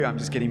I'm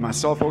just getting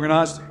myself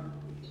organized.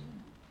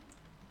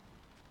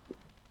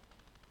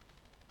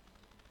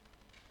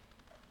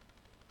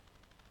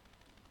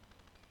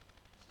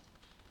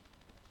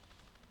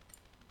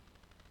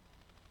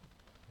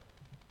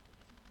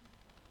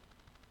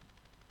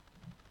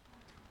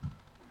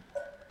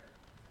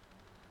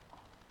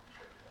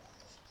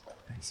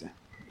 Thanks.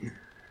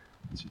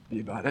 That should be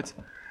about it,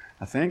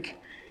 I think.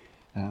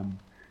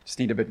 Just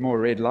need a bit more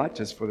red light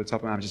just for the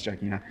top. I'm just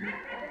joking.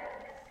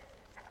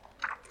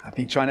 I've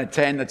been trying to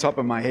tan the top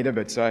of my head a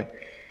bit, so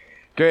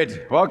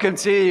good. Welcome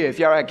to you. If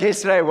you're our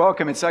guest today,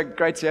 welcome. It's so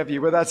great to have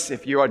you with us.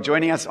 If you are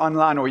joining us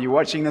online or you're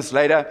watching this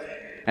later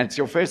and it's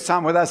your first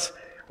time with us,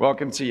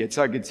 welcome to you. It's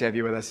so good to have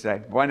you with us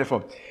today.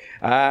 Wonderful.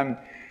 Rolling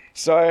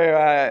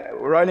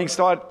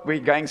start. We're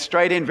going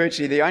straight in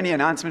virtually. The only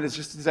announcement is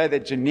just to say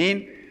that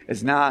Janine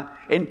is now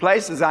in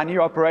place as our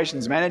new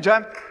operations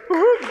manager.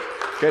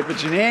 Good for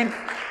Janine.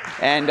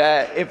 And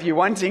if you're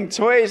wanting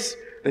toys,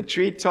 the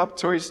Treetop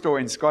Toy Store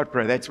in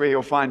Scottburgh. That's where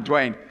you'll find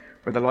Dwayne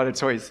with a lot of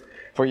toys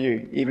for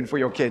you, even for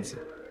your kids.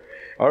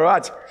 All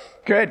right,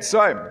 good.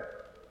 So,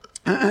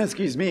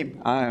 excuse me,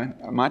 I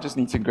might just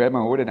need to grab my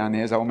order down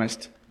there as I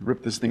almost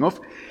ripped this thing off.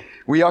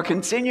 We are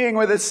continuing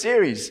with this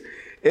series,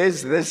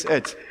 Is This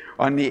It?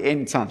 On the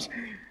End Times.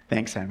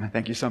 Thanks, Emma.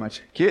 Thank you so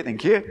much.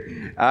 Thank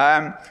you.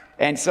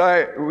 And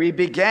so we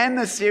began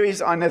the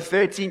series on the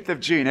 13th of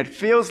June. It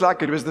feels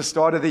like it was the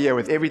start of the year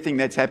with everything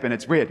that's happened.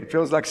 It's weird. It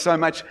feels like so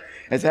much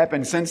has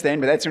happened since then,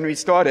 but that's when we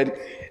started.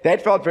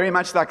 That felt very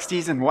much like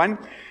season 1.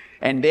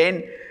 And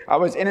then I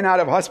was in and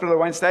out of hospital at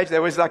one stage.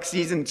 That was like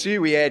season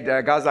 2. We had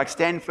guys like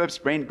Stan Phipps,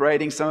 Brent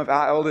Brading, some of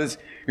our elders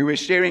who were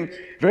sharing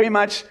very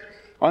much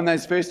on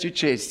those first 2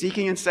 chairs,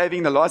 seeking and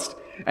saving the lost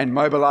and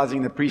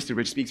mobilizing the priesthood,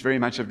 which speaks very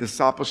much of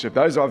discipleship.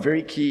 Those are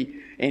very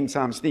key end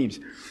times themes.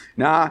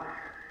 Now,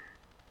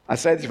 I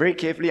say this very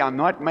carefully. I'm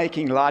not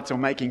making light or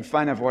making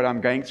fun of what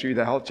I'm going through,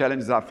 the health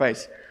challenges I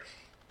face.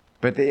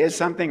 But there is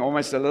something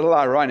almost a little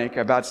ironic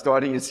about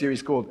starting a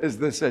series called Is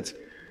This It?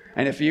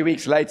 And a few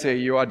weeks later,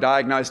 you are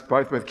diagnosed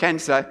both with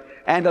cancer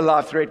and a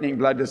life-threatening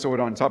blood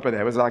disorder on top of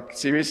that. It was like,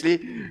 seriously?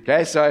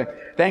 Okay, so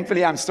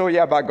thankfully I'm still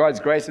here by God's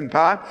grace and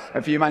power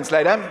a few months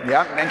later.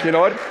 Yeah, thank you,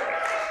 Lord.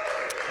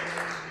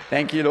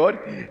 Thank you, Lord.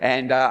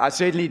 And I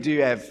certainly do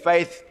have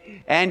faith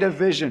and a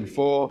vision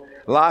for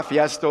life,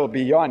 yes, still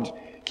beyond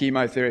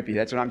chemotherapy.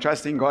 That's what I'm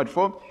trusting God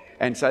for.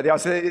 And so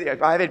I've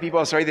had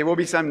people, there will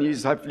be some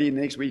news hopefully in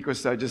the next week or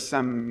so, just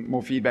some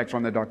more feedback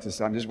from the doctor.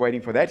 So I'm just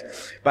waiting for that.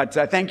 But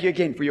thank you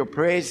again for your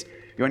prayers,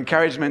 your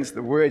encouragements,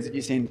 the words that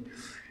you send.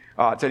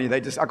 I tell you, I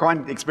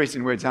can't express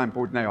in words how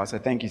important they are. So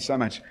thank you so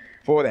much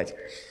for that.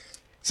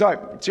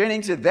 So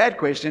turning to that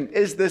question,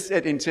 is this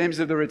it in terms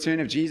of the return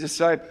of Jesus?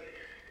 So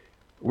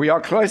we are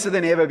closer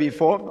than ever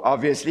before,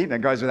 obviously, that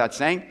goes without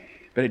saying.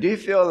 But I do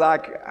feel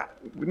like I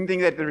wouldn't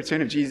think that the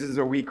return of Jesus is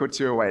a week or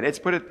 2 away. Let's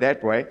put it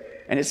that way.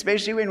 And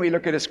especially when we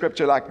look at a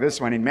scripture like this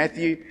one in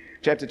Matthew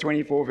chapter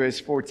 24, verse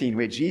 14,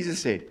 where Jesus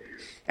said,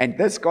 "And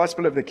this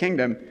gospel of the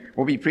kingdom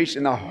will be preached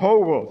in the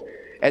whole world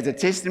as a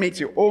testimony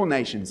to all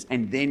nations,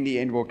 and then the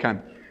end will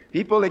come."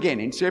 People,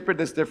 again, interpret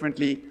this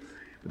differently.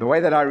 The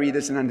way that I read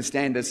this and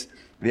understand this,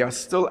 there are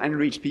still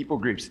unreached people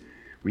groups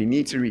we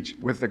need to reach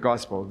with the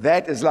gospel.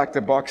 That is like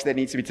the box that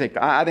needs to be ticked.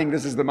 I think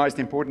this is the most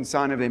important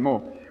sign of them all.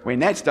 When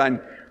that's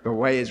done, the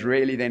way is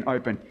really then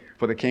open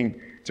for the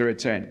King to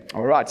return.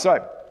 All right,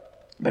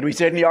 but we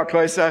certainly are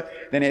closer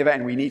than ever,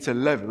 and we need to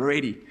live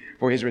ready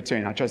for his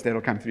return. I trust that'll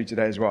come through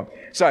today as well.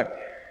 So,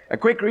 a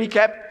quick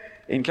recap,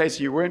 in case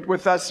you weren't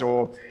with us,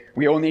 or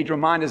we all need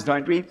reminders,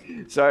 don't we?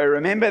 So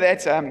remember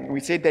that we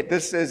said that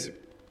this is,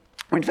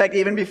 in fact,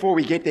 even before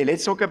we get there,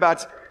 let's talk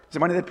about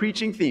one of the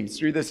preaching themes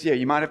through this year.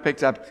 You might have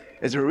picked up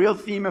as a real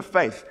theme of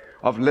faith,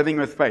 of living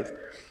with faith.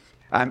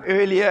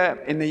 Earlier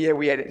in the year,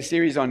 we had a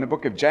series on the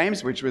book of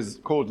James, which was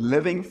called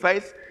Living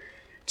Faith.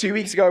 2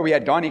 weeks ago, we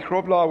had Donnie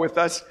Kroblar with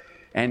us,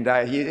 and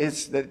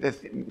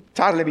the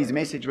title of his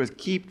message was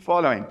Keep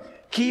Following.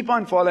 Keep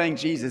on following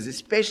Jesus,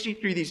 especially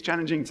through these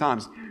challenging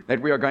times that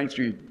we are going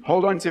through.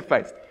 Hold on to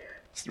faith.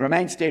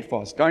 Remain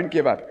steadfast. Don't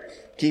give up.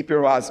 Keep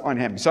your eyes on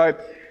him. So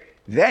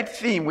that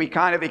theme we're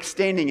kind of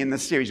extending in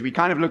this series. We're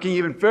kind of looking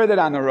even further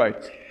down the road.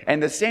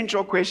 And the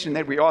central question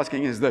that we're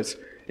asking is this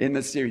in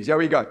this series. Here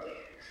we go.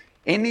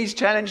 In these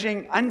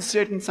challenging,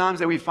 uncertain times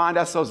that we find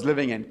ourselves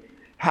living in,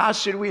 how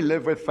should we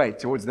live with faith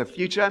towards the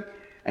future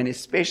and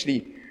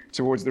especially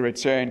towards the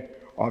return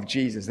of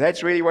Jesus?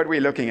 That's really what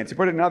we're looking at. To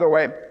put it another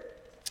way,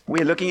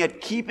 we're looking at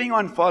keeping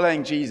on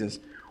following Jesus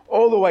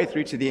all the way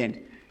through to the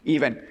end,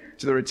 even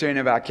to the return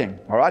of our King.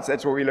 All right, so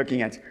that's what we're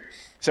looking at.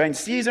 So in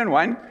season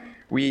 1,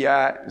 we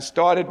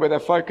started with a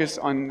focus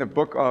on the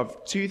book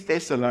of 2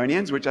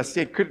 Thessalonians, which I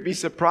said could be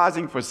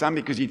surprising for some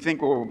because you'd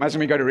think, well, mustn't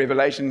we go to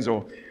Revelations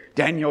or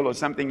Daniel or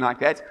something like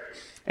that?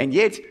 And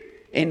yet,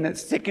 in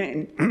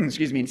the in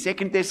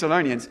 2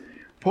 Thessalonians,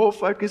 Paul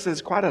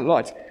focuses quite a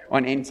lot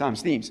on end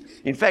times themes.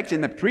 In fact,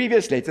 in the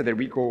previous letter that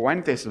we call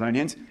 1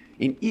 Thessalonians,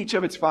 in each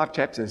of its 5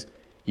 chapters,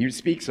 he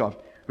speaks of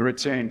the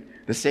return,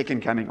 the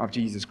second coming of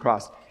Jesus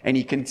Christ. And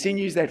he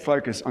continues that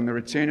focus on the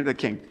return of the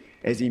King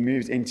as he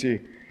moves into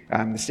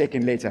the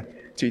second letter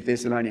to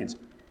Thessalonians.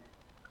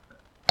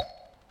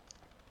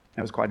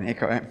 That was quite an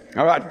echo, eh?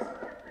 All right.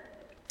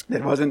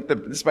 That wasn't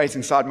the space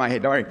inside my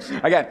head, don't worry.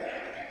 Okay.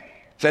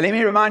 So let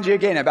me remind you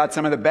again about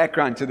some of the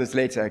background to this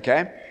letter,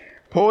 okay?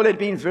 Paul had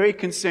been very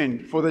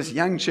concerned for this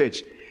young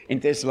church in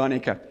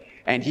Thessalonica.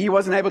 And he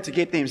wasn't able to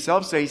get there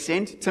himself, so he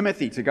sent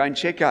Timothy to go and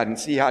check out and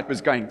see how it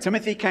was going.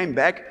 Timothy came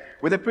back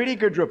with a pretty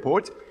good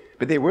report,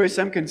 but there were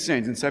some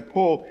concerns. And so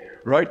Paul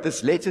wrote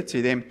this letter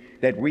to them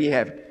that we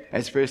have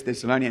as First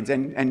Thessalonians.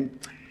 And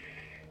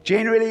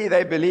generally,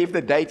 they believe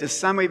the date is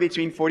somewhere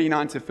between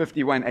 49 to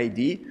 51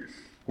 AD,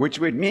 which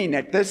would mean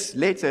that this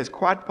letter is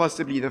quite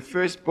possibly the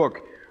first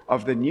book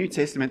of the New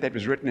Testament that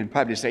was written and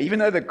published. So even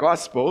though the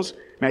Gospels,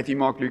 Matthew,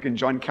 Mark, Luke, and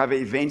John, cover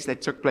events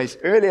that took place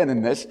earlier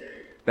than this,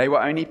 they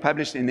were only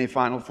published in their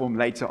final form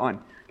later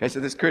on. Okay,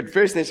 so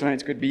First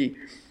Thessalonians could be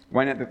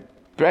one of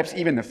perhaps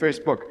even the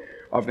first book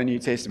of the New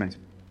Testament.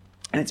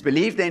 And it's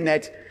believed then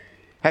that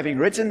having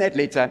written that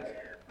letter,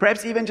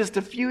 perhaps even just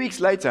a few weeks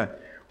later,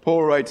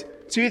 Paul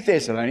wrote to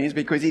Thessalonians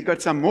because he'd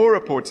got some more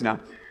reports now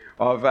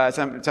of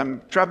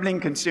some troubling,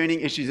 concerning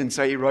issues, and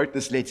so he wrote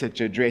this letter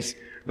to address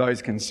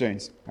those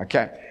concerns.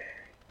 Okay.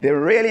 The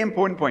really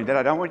important point that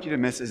I don't want you to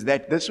miss is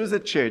that this was a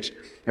church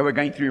that were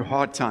going through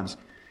hard times.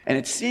 And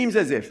it seems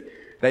as if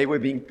they were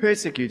being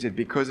persecuted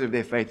because of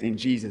their faith in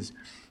Jesus.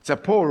 So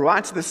Paul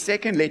writes the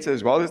second letter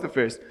as well as the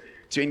first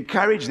to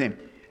encourage them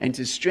and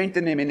to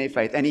strengthen them in their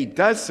faith. And he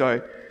does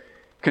so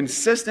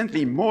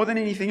consistently, more than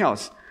anything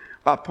else,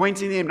 by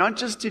pointing them not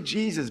just to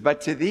Jesus,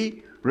 but to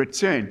the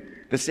return,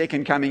 the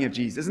second coming of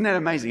Jesus. Isn't that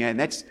amazing?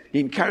 And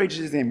he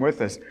encourages them with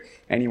us,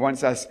 and he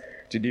wants us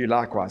to do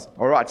likewise.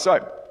 All right,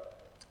 so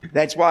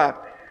that's why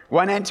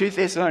 1 and 2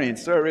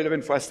 Thessalonians so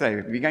relevant for us today.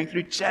 We're going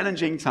through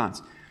challenging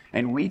times,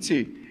 and we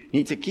too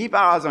need to keep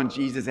our eyes on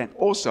Jesus and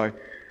also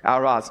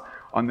our eyes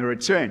on the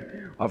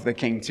return of the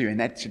King too. And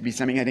that should be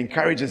something that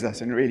encourages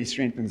us and really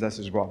strengthens us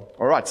as well.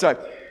 All right, so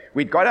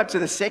we got up to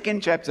the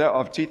second chapter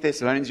of 2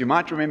 Thessalonians. You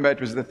might remember it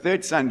was the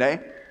third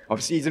Sunday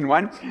of season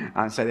 1.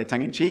 I say that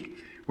tongue in cheek,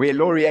 where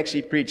Laurie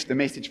actually preached the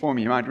message for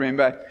me. You might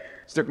remember,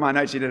 took my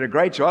notes, she did a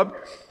great job.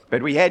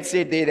 But we had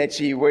said there that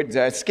she would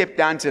skip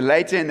down to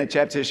later in the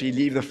chapter. She'd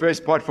leave the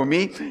first part for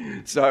me.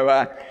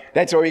 So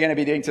that's what we're going to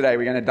be doing today.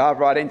 We're going to dive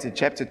right into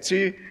chapter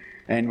 2.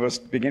 And we'll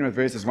begin with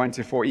verses 1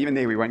 to 4. Even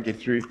there, we won't get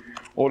through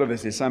all of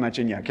this. There's so much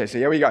in here. Okay, so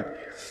here we go.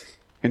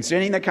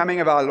 Concerning the coming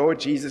of our Lord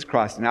Jesus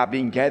Christ and our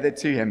being gathered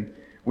to him,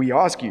 we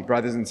ask you,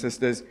 brothers and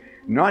sisters,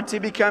 not to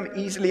become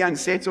easily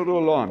unsettled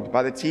or alarmed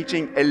by the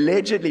teaching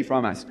allegedly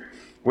from us,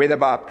 whether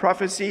by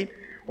prophecy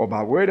or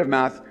by word of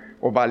mouth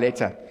or by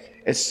letter,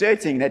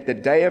 asserting that the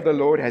day of the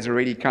Lord has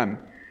already come.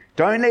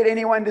 Don't let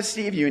anyone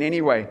deceive you in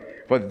any way,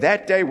 for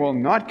that day will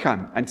not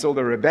come until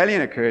the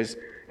rebellion occurs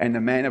and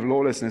the man of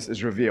lawlessness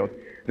is revealed,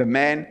 the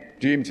man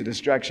doomed to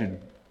destruction.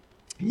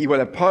 He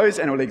will oppose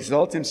and will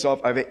exalt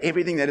himself over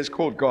everything that is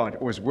called God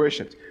or is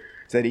worshipped,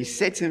 so that he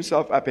sets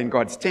himself up in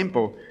God's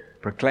temple,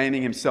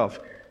 proclaiming himself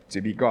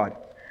to be God.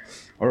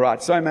 All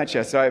right, so much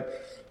here. So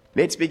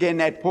let's begin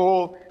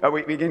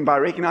we begin by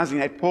recognizing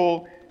that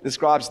Paul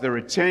describes the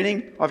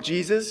returning of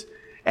Jesus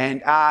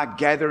and our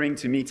gathering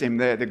to meet him.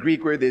 The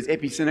Greek word is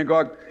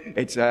episynagogue.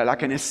 It's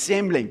like an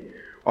assembling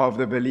of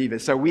the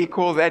believers. So we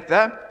call that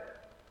the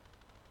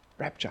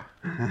rapture.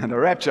 The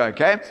rapture,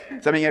 okay?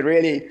 Something that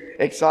really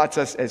excites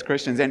us as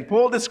Christians. And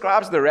Paul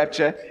describes the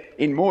rapture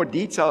in more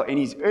detail in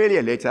his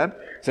earlier letter.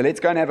 So let's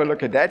go and have a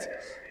look at that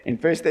in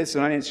 1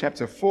 Thessalonians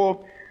chapter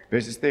 4,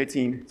 verses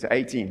 13 to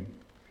 18.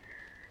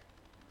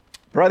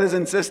 Brothers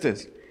and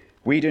sisters,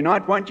 we do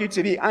not want you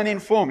to be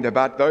uninformed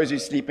about those who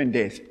sleep in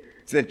death,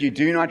 so that you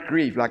do not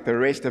grieve like the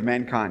rest of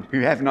mankind who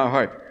have no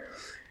hope.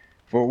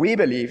 For we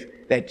believe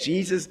that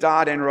Jesus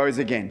died and rose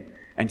again.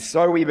 And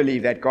so we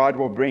believe that God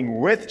will bring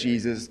with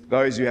Jesus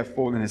those who have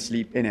fallen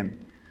asleep in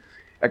him.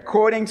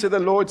 According to the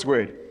Lord's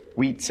word,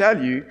 we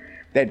tell you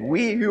that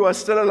we who are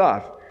still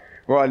alive,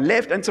 who are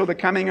left until the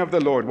coming of the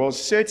Lord, will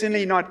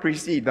certainly not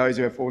precede those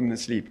who have fallen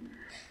asleep.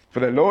 For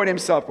the Lord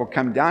himself will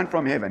come down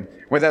from heaven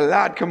with a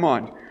loud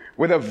command,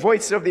 with a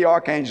voice of the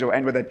archangel,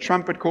 and with a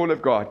trumpet call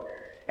of God,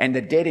 and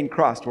the dead in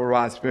Christ will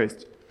rise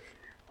first.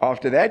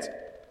 After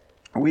that,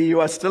 we who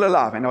are still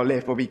alive and are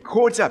left will be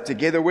caught up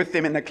together with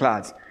them in the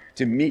clouds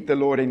to meet the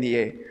Lord in the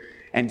air.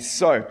 And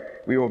so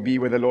we will be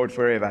with the Lord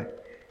forever.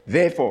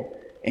 Therefore,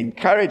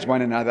 encourage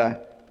one another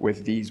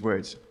with these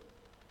words.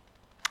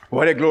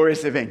 What a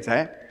glorious event,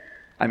 eh?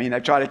 I mean, they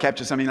try to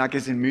capture something like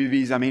this in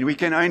movies. I mean, we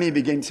can only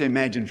begin to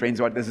imagine, friends,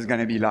 what this is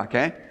going to be like,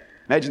 eh?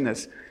 Imagine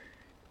this.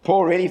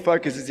 Paul really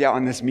focuses here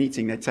on this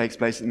meeting that takes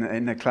place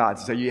in the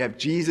clouds. So you have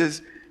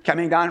Jesus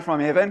coming down from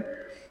heaven,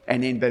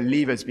 and then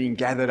believers being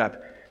gathered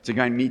up to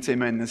go and meet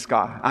him in the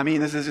sky. I mean,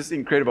 this is just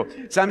incredible.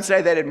 Some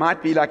say that it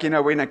might be like,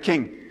 when a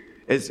king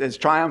is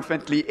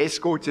triumphantly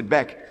escorted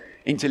back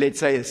into, let's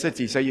say, a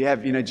city. So you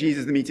have,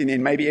 Jesus the meeting,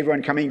 and maybe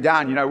everyone coming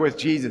down, with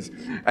Jesus.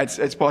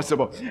 It's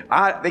possible.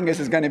 I think this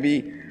is going to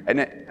be,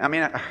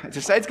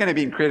 to say it's going to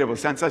be incredible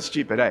sounds so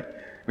stupid, eh?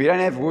 We don't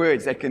have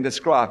words that can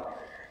describe,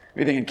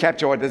 we can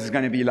capture what this is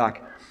going to be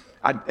like.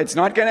 It's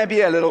not going to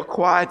be a little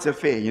quiet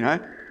affair,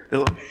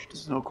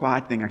 just a little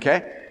quiet thing,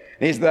 okay?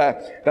 There's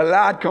the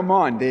loud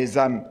command. There's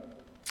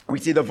we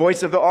see the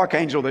voice of the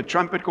archangel, the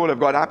trumpet call of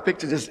God. I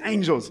picture just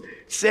angels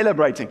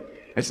celebrating.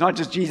 It's not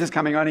just Jesus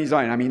coming on his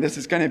own. I mean, this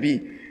is going to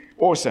be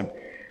awesome.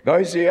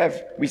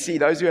 We see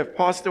those who have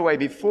passed away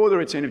before the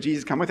return of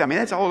Jesus come with him. I mean,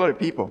 that's a whole lot of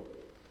people.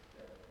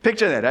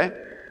 Picture that, eh?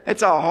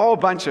 It's a whole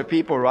bunch of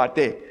people right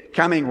there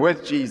coming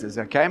with Jesus,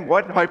 okay?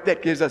 What hope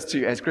that gives us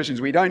to as Christians.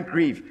 We don't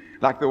grieve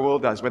like the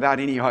world does without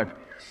any hope.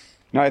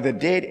 No, the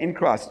dead in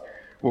Christ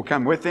will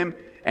come with him,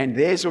 and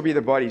theirs will be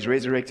the bodies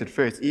resurrected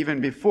first, even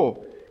before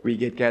we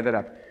get gathered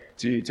up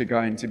to go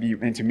and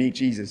to meet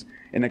Jesus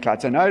in the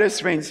clouds. So notice,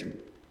 friends,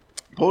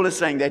 Paul is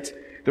saying that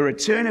the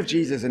return of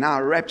Jesus and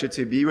our rapture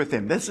to be with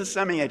him, this is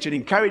something that should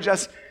encourage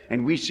us,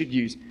 and we should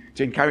use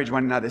to encourage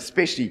one another,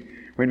 especially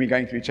when we're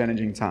going through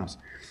challenging times.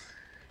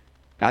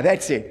 Now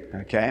that's it,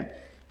 okay?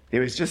 There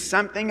was just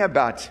something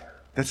about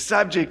the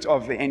subject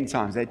of the end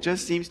times that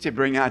just seems to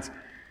bring out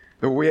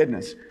the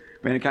weirdness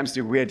when it comes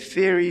to weird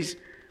theories,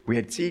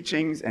 weird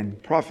teachings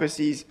and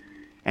prophecies,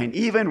 and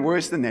even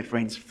worse than that,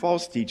 friends,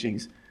 false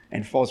teachings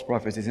and false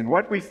prophecies. And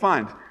what we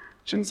find,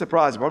 shouldn't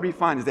surprise, what we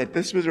find is that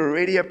this was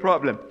already a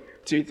problem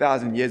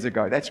 2,000 years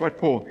ago. That's what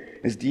Paul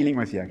is dealing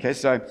with here, okay?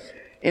 So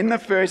in the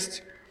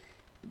first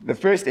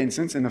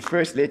instance, in the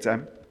first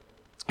letter,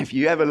 if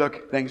you have a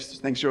look, thanks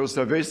Cheryl,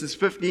 so verses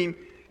 15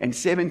 and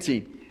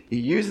 17, he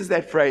uses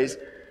that phrase,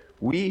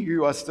 we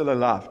who are still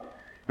alive.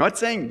 Not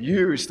saying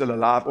you who are still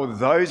alive or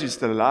those who are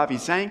still alive,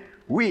 he's saying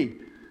we.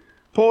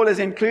 Paul is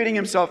including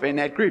himself in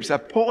that group. So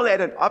Paul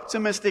had an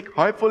optimistic,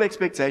 hopeful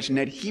expectation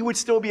that he would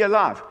still be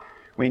alive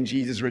when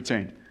Jesus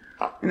returned.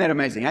 Isn't that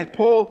amazing? And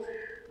Paul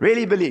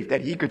really believed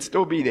that he could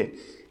still be there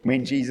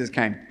when Jesus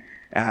came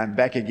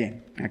back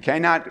again. Okay,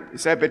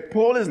 but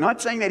Paul is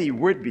not saying that he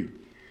would be.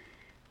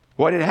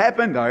 What had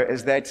happened, though,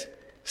 is that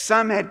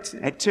some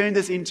had turned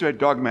this into a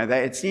dogma.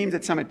 It seems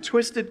that some had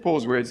twisted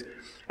Paul's words,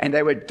 and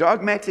they were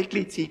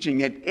dogmatically teaching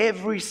that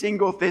every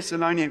single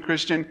Thessalonian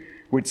Christian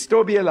would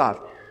still be alive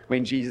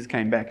when Jesus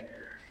came back.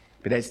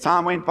 But as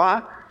time went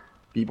by,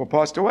 people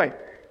passed away.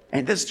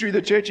 And this threw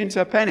the church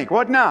into a panic.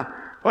 What now?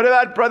 What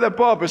about Brother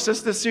Bob or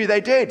Sister Sue?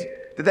 They dead.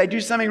 Did they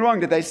do something wrong?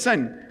 Did they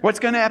sin? What's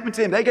going to happen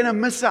to them? They're going to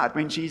miss out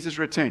when Jesus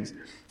returns.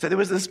 So there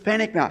was this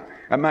panic now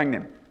among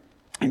them.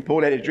 And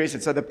Paul had addressed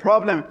it. So the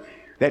problem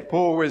that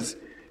Paul was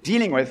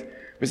dealing with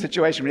was a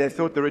situation where they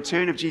thought the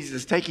return of Jesus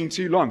is taking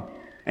too long.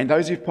 And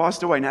those who've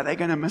passed away, now they're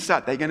going to miss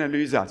out. They're going to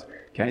lose out.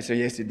 Okay, so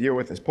he has to deal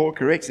with this. Paul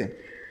corrects them.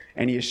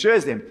 And he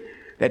assures them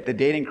that the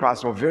dead in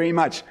Christ will very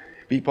much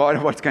be part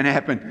of what's going to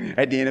happen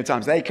at the end of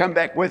times. They come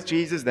back with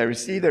Jesus. They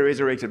receive their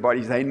resurrected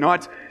bodies. They're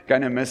not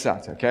going to miss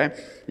out. Okay,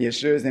 he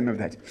assures them of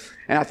that.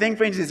 And I think,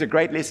 friends, there's a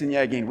great lesson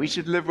here again. We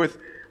should live with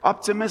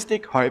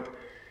optimistic hope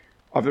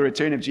of the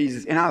return of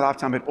Jesus in our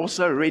lifetime, but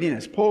also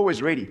readiness. Paul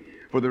was ready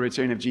for the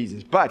return of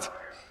Jesus. But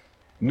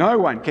no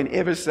one can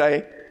ever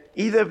say,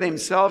 either of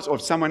themselves or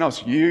someone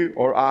else, you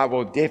or I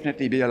will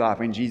definitely be alive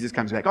when Jesus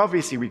comes back.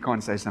 Obviously, we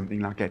can't say something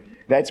like that.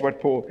 That's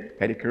what Paul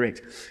had to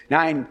correct.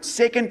 Now, in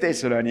 2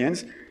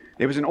 Thessalonians,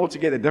 there was an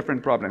altogether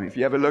different problem. If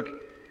you have a look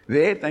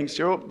there, thanks,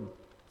 Cheryl,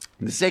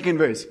 the second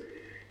verse,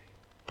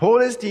 Paul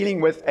is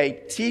dealing with a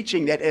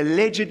teaching that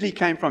allegedly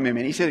came from him.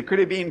 And he said it could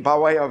have been by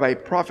way of a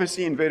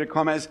prophecy, inverted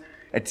commas,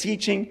 a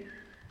teaching,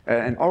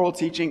 an oral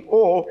teaching,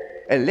 or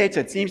a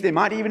letter. It seems there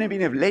might even have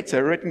been a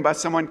letter written by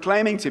someone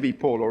claiming to be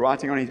Paul or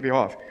writing on his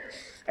behalf.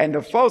 And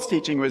the false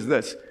teaching was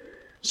this.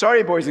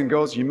 Sorry, boys and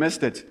girls, you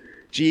missed it.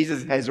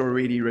 Jesus has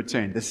already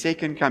returned. The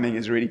second coming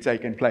has already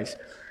taken place.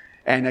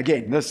 And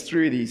again, this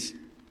threw these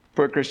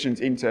poor Christians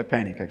into a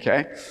panic,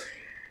 okay?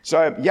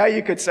 So, yeah,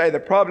 you could say the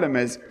problem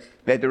is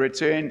that the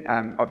return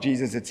of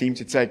Jesus, it seemed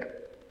to take,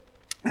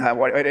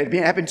 it had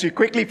happened too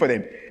quickly for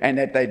them and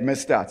that they'd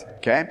missed out,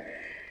 okay?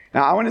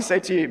 Now, I want to say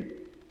to you,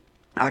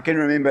 I can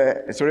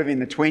remember sort of in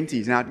the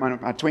 20s, now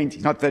my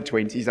 20s, not the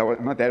 20s,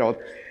 I'm not that old,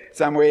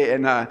 somewhere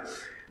in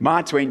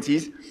my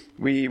 20s,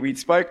 we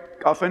spoke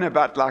often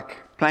about like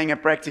playing a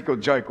practical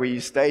joke where you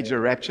stage a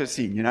rapture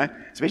scene,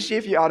 especially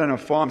if you're out on a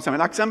farm somewhere,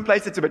 like some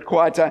place that's a bit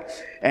quieter,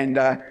 and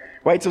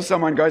wait till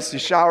someone goes to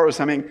shower or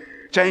something,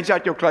 change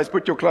out your clothes,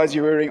 put your clothes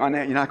you're wearing on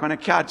a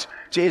couch,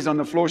 chairs on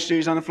the floor,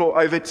 shoes on the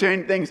floor,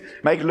 overturn things,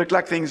 make it look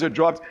like things are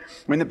dropped.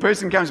 When the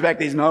person comes back,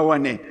 there's no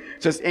one there.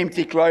 Just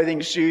empty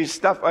clothing, shoes,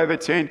 stuff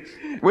overturned.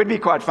 Would be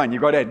quite fun,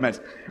 you've got to admit.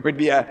 Would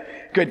be a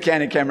good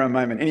candid camera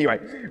moment. Anyway,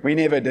 we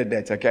never did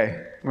that,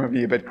 okay? Would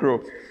be a bit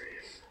cruel.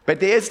 But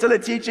there is still a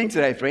teaching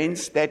today,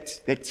 friends,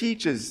 that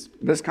teaches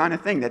this kind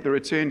of thing, that the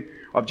return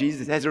of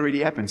Jesus has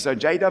already happened. So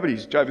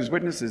JWs, Jehovah's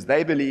Witnesses,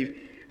 they believe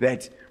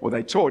that, or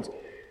they taught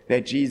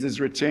that Jesus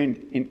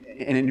returned,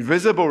 an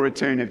invisible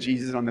return of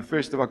Jesus on the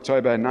 1st of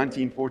October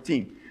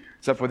 1914.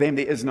 So for them,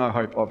 there is no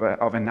hope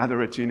of another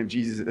return of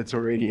Jesus that's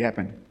already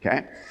happened,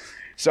 okay?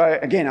 So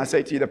again, I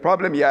say to you, the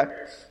problem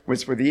here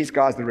was for these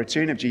guys, the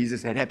return of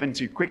Jesus had happened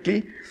too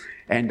quickly.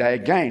 And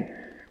again,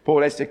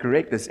 Paul has to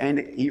correct this. And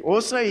he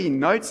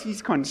notes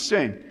his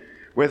concern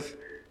with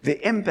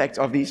the impact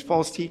of these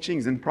false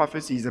teachings and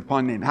prophecies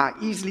upon them, how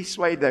easily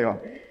swayed they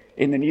are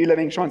In the New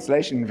Living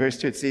Translation, in verse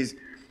 2, it says,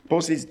 Paul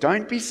says,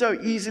 don't be so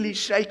easily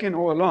shaken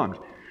or alarmed.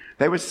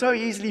 They were so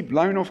easily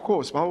blown off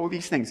course by all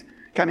these things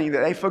coming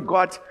that they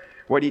forgot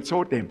what he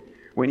taught them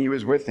when he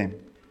was with them.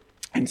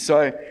 And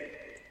so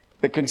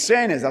the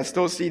concern is, I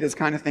still see this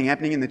kind of thing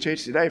happening in the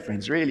church today,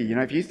 friends, really.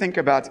 If you think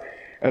about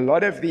a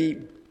lot of the,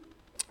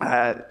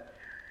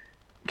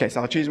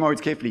 so I'll choose my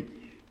words carefully.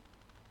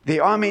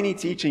 There are many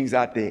teachings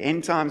out there,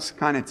 end times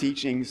kind of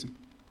teachings,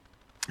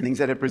 things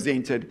that are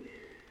presented,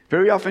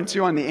 very often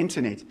too on the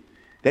internet,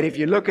 that if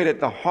you look at it,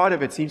 the heart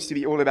of it seems to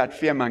be all about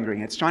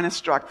fear-mongering. It's trying to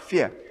strike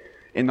fear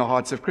in the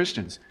hearts of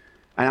Christians.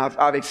 And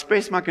I've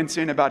expressed my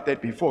concern about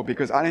that before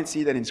because I don't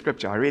see that in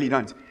Scripture. I really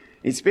don't.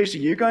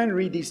 Especially, you go and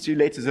read these two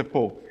letters of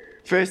Paul,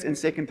 1st and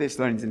 2nd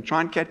Thessalonians, and try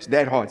and catch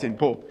that heart in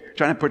Paul,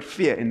 trying to put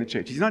fear in the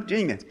church. He's not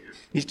doing that.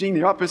 He's doing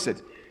the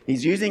opposite.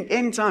 He's using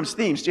end times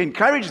themes to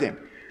encourage them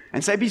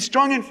and say, be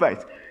strong in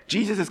faith.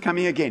 Jesus is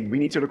coming again. We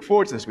need to look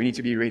forward to this. We need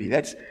to be ready.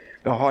 That's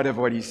the heart of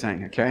what he's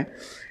saying, okay?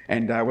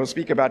 And we'll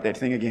speak about that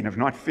thing again of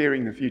not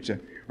fearing the future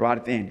right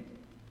at the end.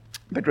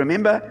 But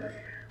remember,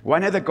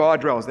 one of the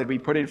guardrails that we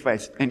put in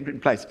place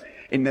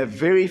in the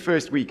very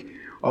first week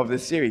of the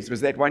series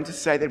was that one to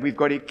say that we've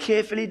got to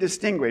carefully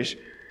distinguish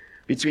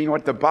between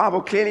what the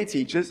Bible clearly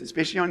teaches,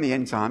 especially on the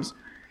end times,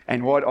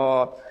 and what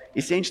are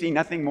essentially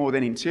nothing more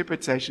than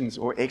interpretations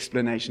or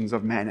explanations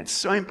of man. It's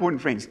so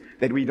important, friends,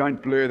 that we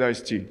don't blur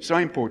those two. So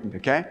important,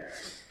 okay?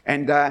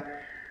 And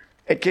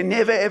it can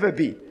never, ever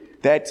be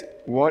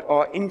that what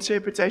are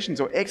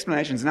interpretations or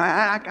explanations, and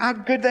how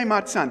good they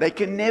might sound, they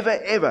can never,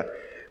 ever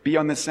be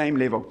on the same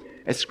level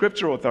as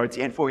scriptural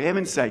authority. And for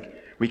heaven's sake,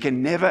 we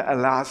can never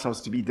allow ourselves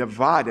to be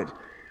divided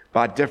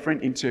by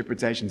different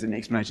interpretations and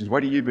explanations.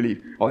 What do you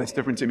believe? Oh, that's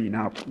different to me.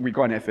 Now, we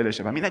can't have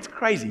fellowship. I mean, that's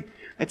crazy.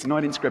 That's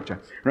not in Scripture.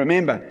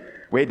 Remember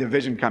where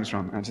division comes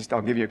from.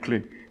 I'll give you a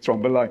clue. It's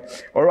from below.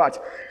 All right.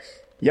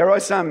 Here are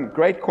some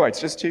great quotes.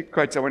 Just two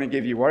quotes I want to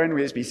give you. Warren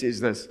Wiersbe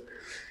says this: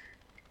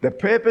 the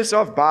purpose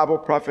of Bible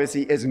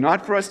prophecy is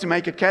not for us to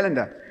make a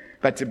calendar,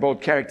 but to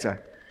build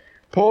character.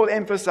 Paul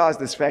emphasized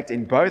this fact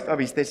in both of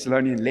his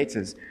Thessalonian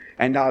letters,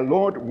 and our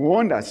Lord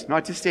warned us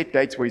not to set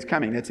dates for his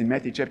coming. That's in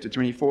Matthew chapter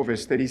 24,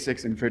 verse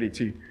 36 and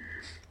 32.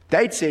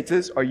 Date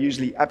setters are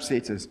usually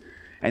upsetters,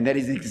 and that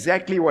is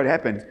exactly what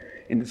happened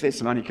in the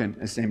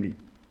Thessalonican assembly.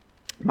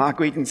 Mark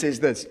Wheaton says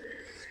this: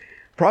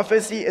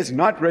 prophecy is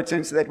not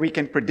written so that we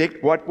can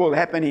predict what will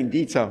happen in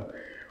detail.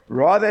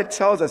 Rather, it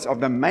tells us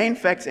of the main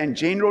facts and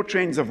general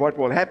trends of what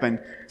will happen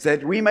so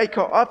that we may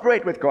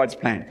cooperate with God's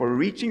plan for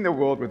reaching the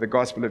world with the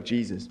gospel of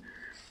Jesus.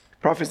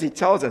 Prophecy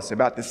tells us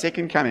about the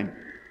second coming,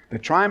 the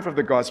triumph of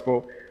the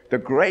gospel, the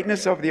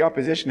greatness of the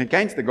opposition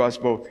against the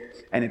gospel,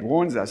 and it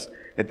warns us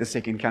that the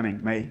second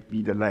coming may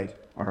be delayed.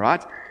 All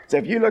right? So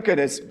if you look at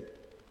this,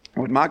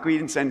 what Mark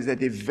Wheaton is saying is that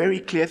there are very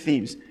clear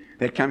themes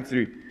that come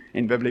through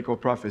in biblical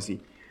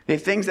prophecy. There are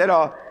things that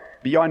are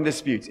beyond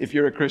dispute if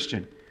you're a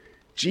Christian.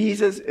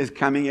 Jesus is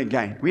coming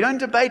again. We don't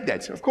debate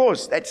that. Of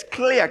course, that's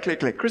clear,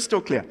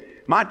 crystal clear.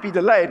 Might be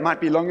delayed,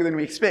 might be longer than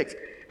we expect,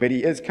 but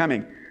he is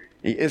coming.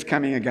 He is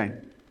coming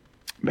again.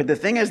 But the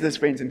thing is this,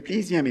 friends, and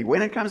please hear me,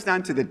 when it comes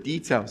down to the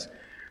details,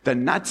 the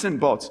nuts and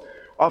bolts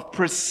of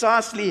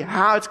precisely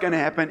how it's going to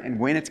happen and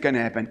when it's going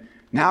to happen,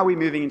 now we're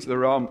moving into the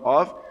realm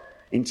of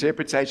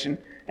interpretation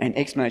and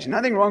explanation.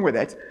 Nothing wrong with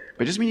that,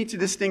 but just we need to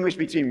distinguish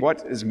between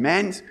what is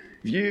man's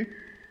view.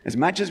 As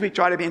much as we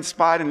try to be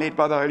inspired and led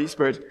by the Holy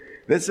Spirit,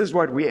 this is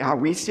how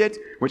we see it,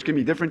 which can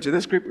be different to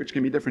this group, which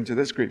can be different to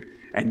this group.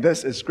 And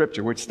this is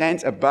Scripture, which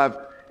stands above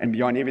and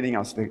beyond everything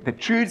else. The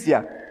truths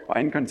here are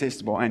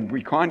incontestable, and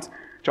we can't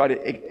try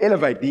to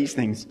elevate these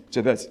things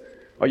to this.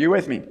 Are you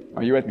with me?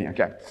 Are you with me?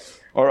 Okay.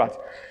 All right.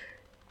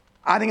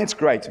 I think it's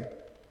great.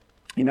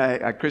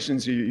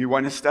 Christians, you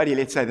want to study,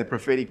 let's say, the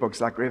prophetic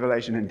books like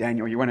Revelation and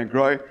Daniel. You want to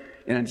grow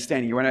in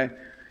understanding. You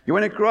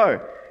want to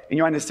grow in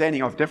your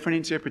understanding of different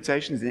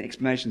interpretations and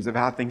explanations of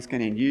how things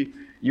can end.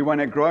 You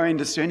want to grow in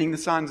discerning the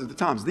signs of the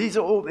times. These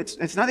are all,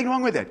 it's nothing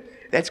wrong with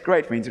it. That's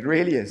great, friends. It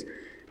really is.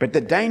 But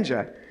the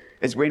danger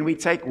is when we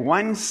take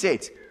one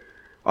set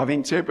of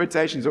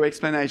interpretations or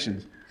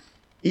explanations,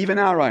 even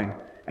our own,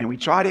 and we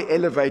try to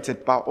elevate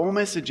it by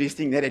almost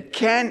suggesting that it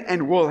can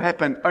and will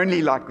happen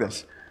only like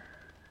this.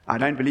 I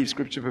don't believe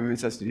Scripture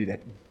permits us to do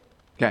that.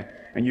 Okay,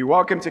 and you're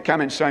welcome to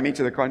come and show me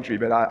to the contrary,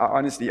 but I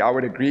honestly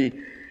would agree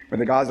with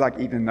the guys like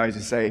Ethan those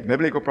who say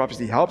biblical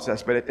prophecy helps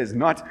us, but it is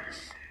not.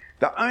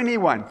 The only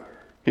one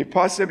who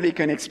possibly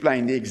can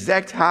explain the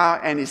exact how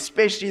and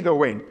especially the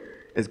when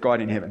is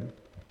God in heaven.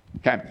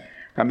 Okay,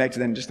 come back to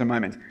that in just a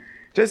moment.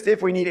 Just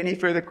if we need any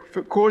further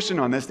caution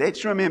on this,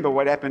 let's remember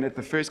what happened at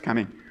the first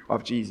coming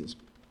of Jesus.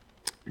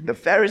 The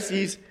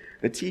Pharisees,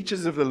 the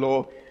teachers of the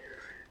law,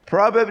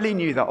 probably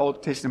knew the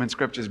Old Testament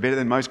scriptures better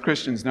than most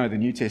Christians know the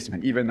New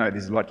Testament, even though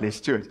there's a lot less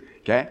to it.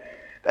 Okay?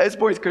 Those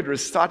boys could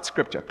recite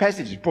scripture,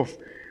 passages, poof.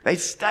 They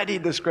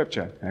studied the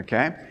scripture.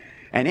 Okay?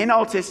 And in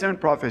Old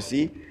Testament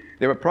prophecy,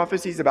 there were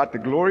prophecies about the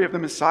glory of the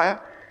Messiah,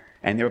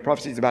 and there were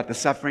prophecies about the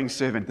suffering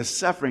servant, the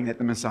suffering that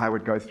the Messiah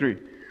would go through.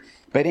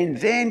 But in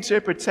their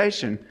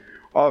interpretation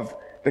of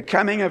the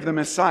coming of the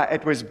Messiah,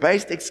 it was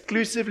based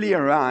exclusively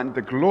around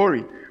the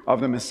glory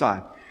of the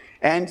Messiah.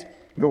 And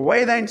the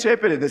way they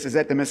interpreted this is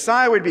that the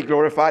Messiah would be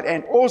glorified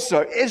and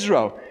also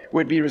Israel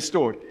would be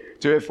restored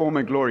to her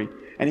former glory.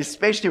 And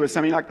especially with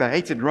something like the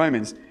hated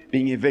Romans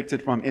being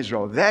evicted from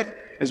Israel. That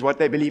is what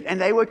they believed, and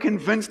they were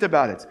convinced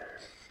about it.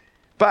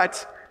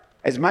 But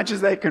as much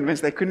as they're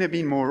convinced, they couldn't have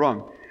been more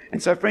wrong.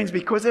 And so, friends,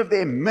 because of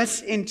their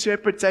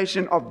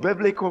misinterpretation of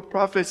biblical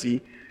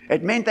prophecy,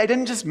 it meant they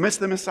didn't just miss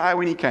the Messiah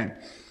when he came,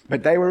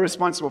 but they were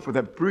responsible for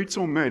the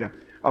brutal murder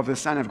of the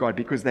Son of God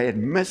because they had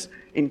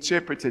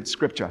misinterpreted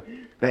Scripture.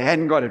 They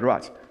hadn't got it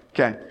right.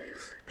 Okay.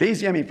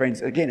 Please hear me,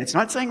 friends. Again, it's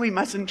not saying we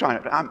mustn't try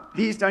it, but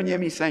please don't hear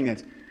me saying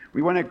that.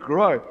 We want to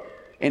grow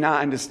in our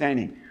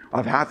understanding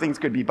of how things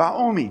could be. By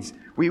all means,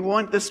 we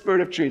want the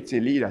Spirit of truth to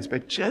lead us,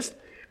 but just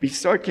be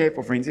so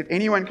careful, friends. If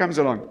anyone comes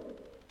along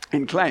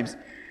and claims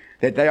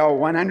that they are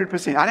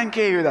 100%, I don't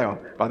care who they are,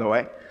 by the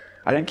way.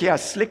 I don't care how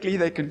slickly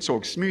they can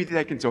talk, smoothly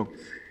they can talk,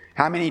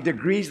 how many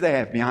degrees they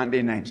have behind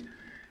their names,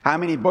 how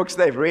many books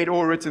they've read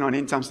or written on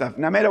end-time stuff.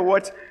 No matter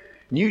what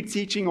new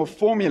teaching or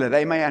formula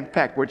they may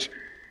unpack, which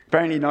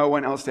apparently no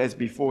one else has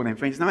before them,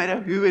 friends, no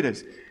matter who it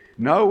is,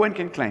 no one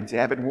can claim to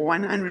have it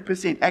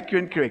 100%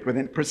 accurate and correct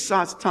within a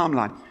precise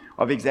timeline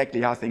of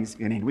exactly how things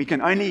can end. We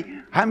can only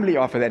humbly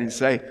offer that and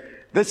say,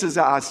 this is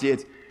how I see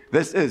it.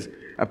 This is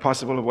a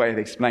possible way of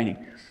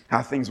explaining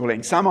how things will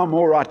end. Some are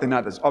more right than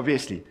others,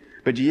 obviously.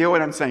 But you hear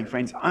what I'm saying,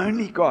 friends?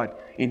 Only God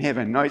in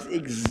heaven knows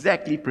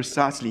exactly,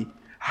 precisely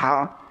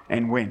how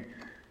and when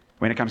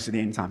it comes to the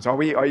end times.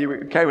 Are you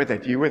okay with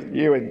that?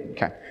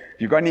 Okay.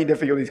 If you've got any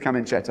difficulties, come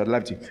and chat. I'd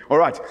love to. All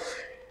right.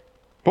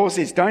 Paul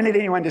says, don't let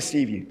anyone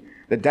deceive you.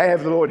 The day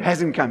of the Lord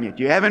hasn't come yet.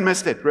 You haven't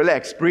missed it.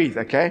 Relax, breathe,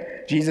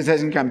 okay? Jesus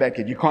hasn't come back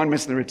yet. You can't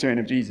miss the return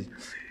of Jesus.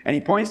 And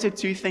he points to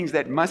two things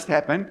that must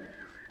happen,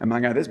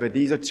 among others, but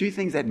these are two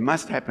things that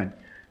must happen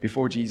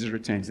before Jesus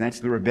returns. And that's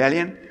the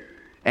rebellion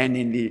and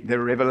in the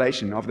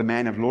revelation of the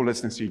man of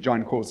lawlessness who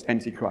John calls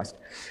Antichrist.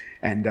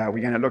 And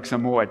we're going to look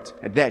some more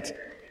at that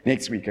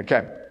next week,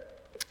 okay?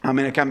 I'm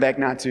going to come back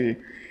now to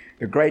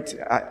the great,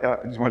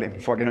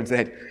 before I get into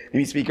that, let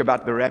me speak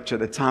about the rapture,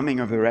 the timing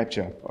of the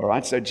rapture, all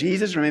right? So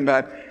Jesus,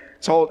 remember,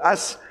 told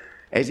us,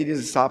 as he did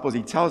his disciples,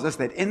 he tells us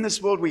that in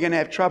this world we're going to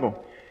have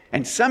trouble.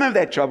 And some of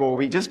that trouble will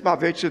be just by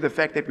virtue of the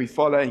fact that we're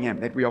following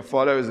him, that we are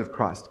followers of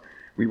Christ.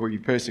 We will be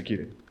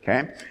persecuted,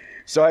 okay?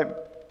 So,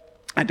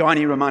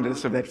 Adani reminded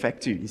us of that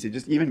fact too. He said,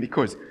 just even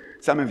because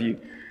some of you,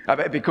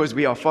 because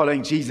we are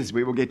following Jesus,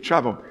 we will get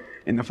trouble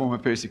in the form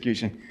of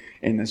persecution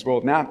in this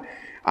world. Now,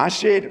 I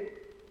shared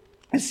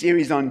a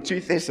series on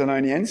 2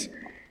 Thessalonians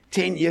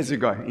 10 years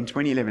ago in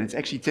 2011. It's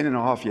actually 10 and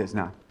a half years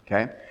now,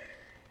 okay?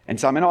 And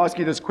so I'm going to ask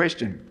you this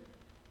question.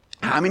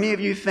 How many of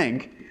you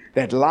think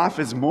that life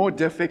is more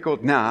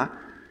difficult now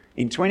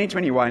in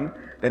 2021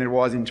 than it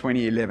was in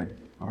 2011?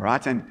 All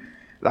right? And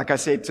like I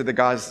said to the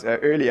guys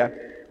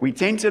earlier, we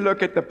tend to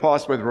look at the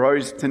past with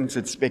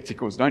rose-tinted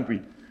spectacles, don't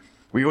we?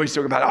 We always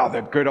talk about,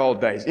 the good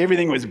old days.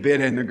 Everything was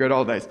better in the good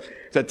old days.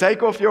 So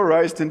take off your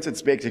rose-tinted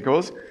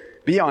spectacles.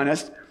 Be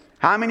honest.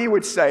 How many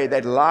would say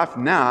that life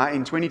now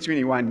in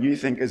 2021 you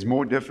think is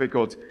more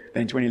difficult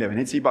than 2011?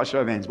 Let's see by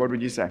show of hands. What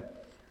would you say?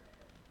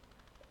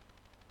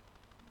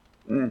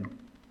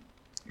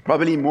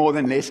 Probably more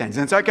than less hands.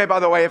 And it's okay, by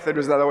the way, if it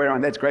was the other way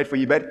around. That's great for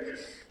you. But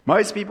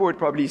most people would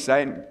probably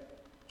say, and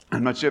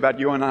I'm not sure about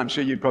you, and I'm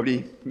sure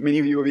many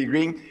of you will be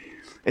agreeing,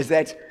 is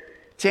that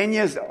 10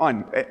 years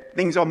on,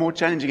 things are more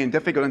challenging and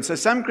difficult. And so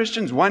some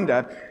Christians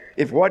wonder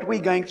if what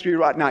we're going through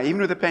right now, even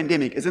with the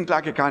pandemic, isn't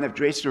like a kind of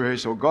dress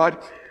rehearsal. God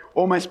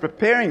almost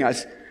preparing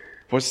us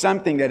for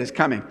something that is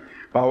coming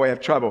by way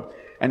of trouble.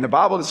 And the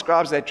Bible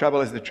describes that trouble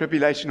as the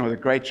tribulation or the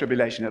great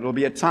tribulation. It will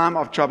be a time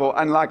of trouble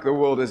unlike the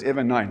world has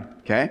ever known.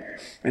 Okay?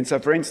 And so,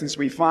 for instance,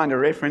 we find a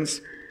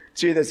reference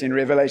to this in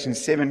Revelation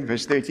 7,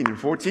 verse 13 and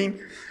 14,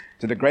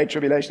 to the great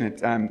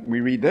tribulation. We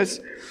read this.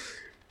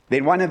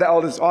 Then one of the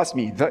elders asked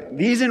me,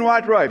 these in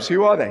white robes,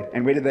 who are they?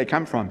 And where did they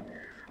come from?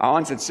 I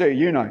answered, sir,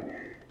 you know.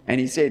 And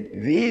he said,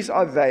 these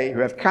are they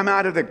who have come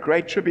out of the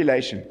great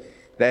tribulation.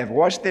 They have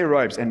washed their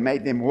robes and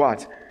made them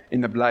white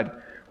in the blood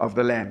of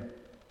the Lamb.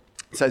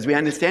 So as we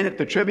understand it,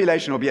 the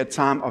tribulation will be a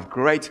time of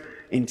great,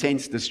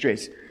 intense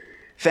distress.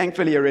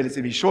 Thankfully, a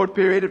relatively short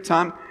period of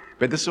time,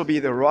 but this will be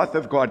the wrath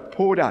of God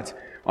poured out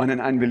on an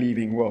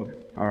unbelieving world.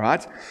 All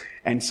right?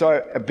 And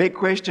so a big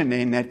question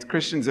then that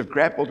Christians have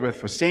grappled with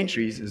for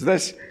centuries is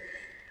this.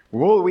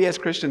 Will we as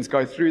Christians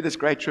go through this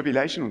great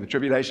tribulation or the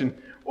tribulation,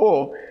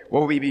 or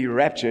will we be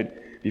raptured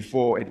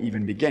before it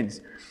even begins?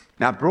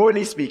 Now,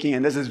 broadly speaking,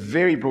 and this is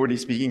very broadly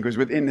speaking, because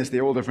within this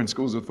there are all different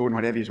schools of thought and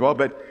what have you as well,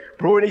 but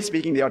broadly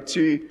speaking,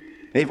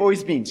 they've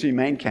always been two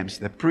main camps,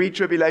 the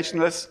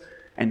pre-tribulationists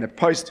and the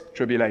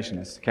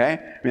post-tribulationists,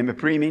 okay? Remember,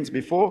 pre means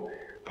before,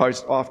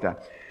 post after.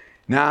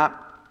 Now,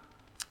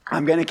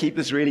 I'm going to keep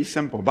this really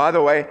simple. By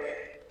the way,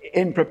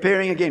 in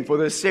preparing again for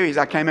this series,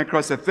 I came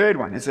across a third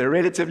one. It's a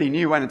relatively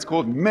new one. It's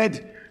called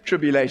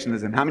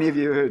mid-tribulationism. How many of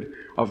you have heard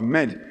of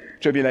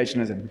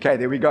mid-tribulationism? Okay,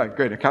 there we go.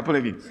 Good, a couple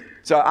of you.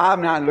 So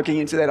I'm now looking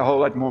into that a whole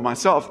lot more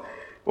myself.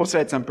 also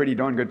had some pretty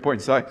darn good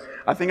points. So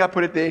I think I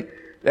put it there.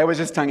 That was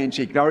just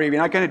tongue-in-cheek. Don't worry, we're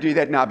not going to do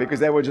that now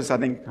because that would just, I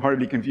think,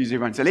 horribly confuse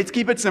everyone. So let's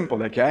keep it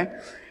simple, okay?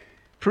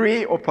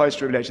 Pre or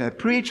post-tribulation. The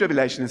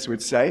pre-tribulationists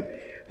would say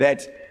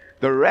that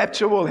the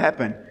rapture will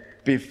happen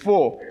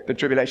before the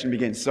tribulation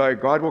begins. So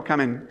God will come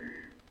and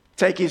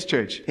take his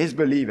church, his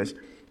believers,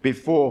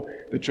 before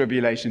the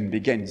tribulation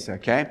begins,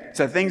 okay?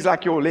 So things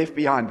like you're left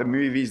behind, the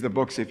movies, the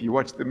books, if you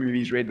watch the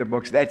movies, read the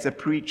books, that's a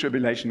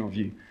pre-tribulational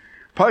view.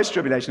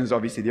 Post-tribulation is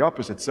obviously the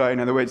opposite. So in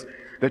other words,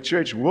 the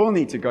church will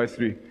need to go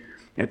through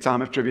a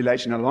time of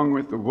tribulation along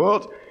with the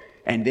world,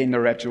 and then the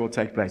rapture will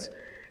take place,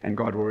 and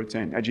God will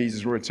return,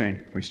 Jesus will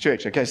return for his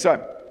church. Okay,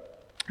 so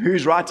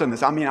who's right on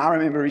this? I mean, I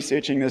remember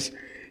researching this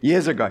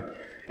years ago,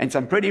 and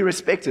some pretty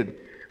respected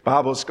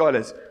Bible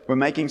scholars were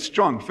making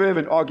strong,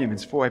 fervent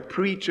arguments for a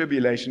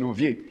pre-tribulational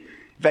view.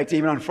 In fact,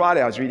 even on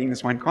Friday, I was reading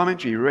this one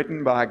commentary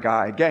written by a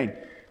guy, again,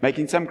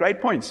 making some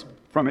great points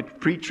from a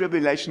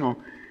pre-tribulational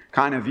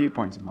kind of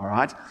viewpoint, all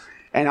right?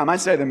 And I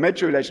must say, the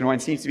mid-tribulation one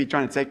seems to be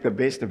trying to take the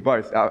best of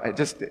both.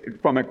 Just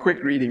from a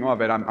quick reading of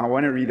it, I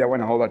want to read that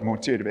one a whole lot more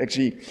too. It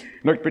actually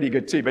looked pretty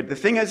good too. But the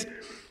thing is,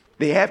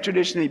 there have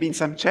traditionally been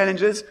some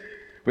challenges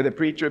with a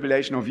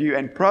pre-tribulational view,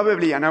 and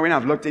probably, I know when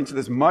I've looked into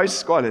this, most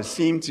scholars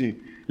seem to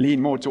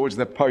lean more towards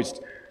the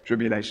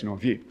post-tribulational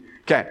view.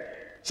 Okay,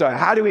 so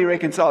how do we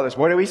reconcile this?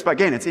 What are we supposed,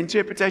 again, it's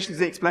interpretations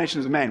and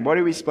explanations of man. What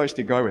are we supposed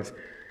to go with?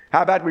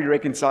 How about we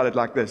reconcile it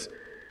like this?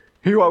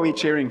 Who are we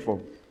cheering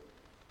for?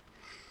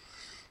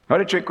 Not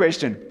a trick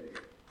question.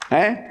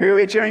 Eh? Who are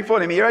we cheering for?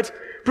 Let me hear it.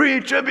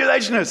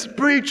 Pre-tribulationists.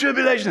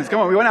 Pre-tribulationists. Come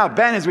on, we want our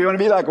banners. We want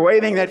to be like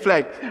waving that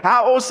flag.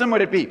 How awesome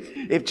would it be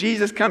if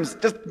Jesus comes,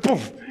 just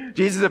poof,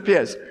 Jesus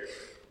appears.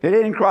 The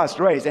dead in Christ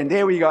raised, and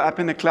there we go up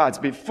in the clouds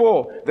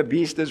before the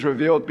beast is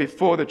revealed,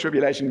 before the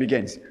tribulation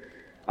begins.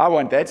 I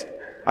want that.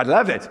 I'd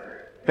love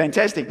that.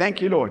 Fantastic.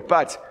 Thank you, Lord.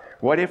 But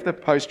what if the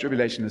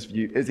post-tribulationist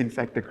view is in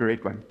fact the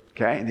correct one?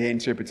 Okay, and their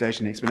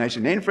interpretation,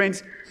 explanation. Then,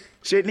 friends,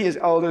 certainly as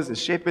elders, as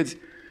shepherds,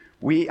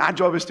 our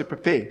job is to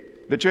prepare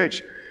the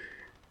church.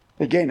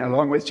 Again,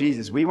 along with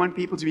Jesus, we want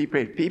people to be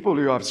prepared, people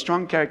who have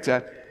strong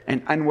character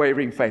and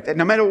unwavering faith. And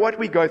no matter what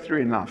we go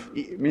through in life,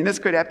 I mean, this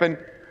could happen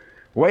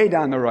way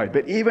down the road,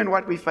 but even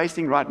what we're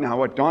facing right now,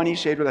 what Donnie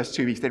shared with us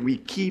 2 weeks, that we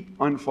keep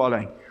on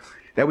following,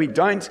 that we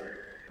don't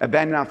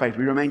abandon our faith,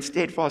 we remain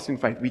steadfast in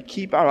faith, we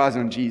keep our eyes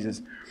on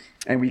Jesus,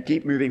 and we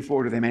keep moving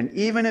forward with him. And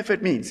even if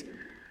it means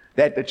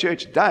that the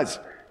church does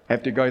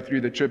have to go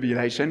through the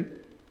tribulation,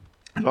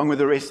 along with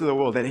the rest of the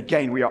world, that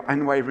again, we are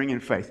unwavering in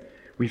faith.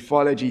 We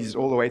follow Jesus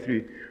all the way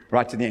through,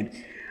 right to the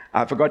end.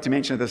 I forgot to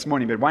mention it this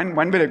morning, but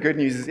one bit of good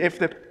news is if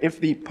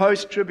the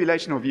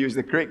post-tribulational view is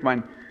the correct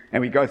one,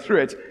 and we go through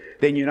it,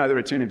 then you know the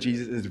return of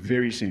Jesus is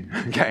very soon,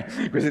 okay?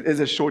 Because it is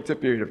a shorter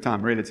period of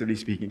time, relatively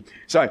speaking.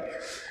 So,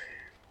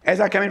 as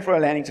I come in for a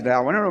landing today,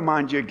 I want to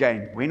remind you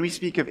again, when we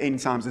speak of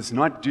end times, it's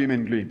not doom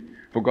and gloom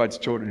for God's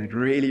children. It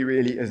really,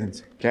 really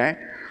isn't, okay?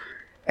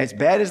 As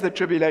bad as the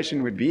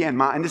tribulation would be, and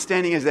my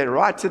understanding is that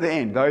right to the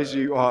end, those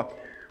who are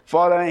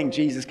following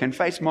Jesus can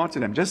face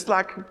martyrdom, just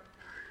like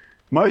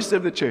most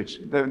of the church,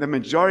 the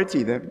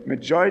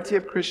majority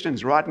of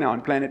Christians right now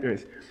on planet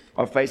Earth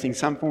are facing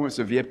some form of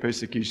severe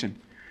persecution.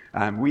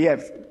 We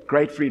have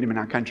great freedom in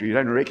our country. You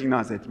don't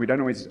recognize that.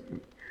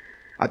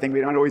 I think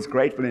we're not always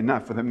grateful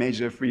enough for the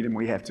measure of freedom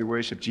we have to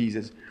worship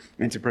Jesus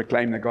and to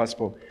proclaim the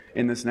gospel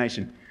in this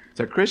nation.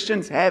 So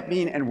Christians have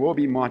been and will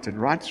be martyred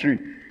right through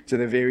to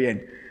the very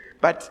end.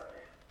 But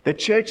the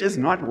church is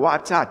not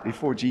wiped out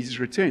before Jesus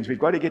returns. We've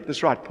got to get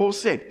this right. Paul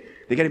said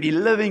they're going to be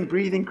living,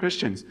 breathing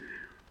Christians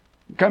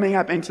coming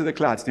up into the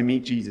clouds to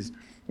meet Jesus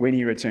when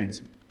he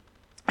returns.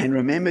 And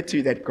remember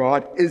too that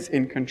God is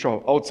in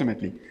control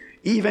ultimately,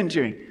 even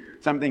during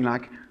something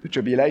like the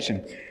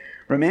tribulation.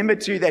 Remember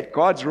too that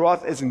God's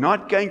wrath is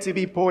not going to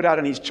be poured out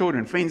on his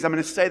children. Friends, I'm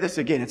going to say this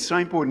again. It's so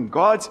important.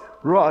 God's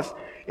wrath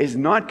is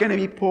not going to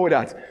be poured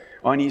out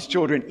on his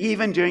children,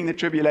 even during the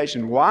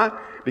tribulation. Why?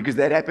 Because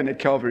that happened at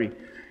Calvary.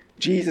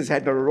 Jesus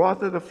had the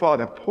wrath of the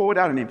Father poured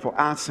out on him for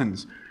our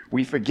sins.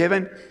 We're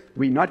forgiven.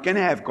 We're not going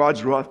to have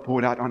God's wrath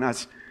poured out on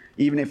us,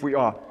 even if we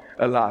are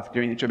alive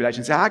during the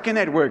tribulation. So how can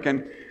that work?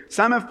 And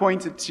some have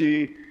pointed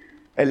to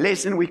a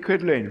lesson we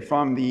could learn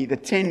from the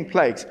 10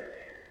 plagues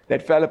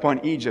that fell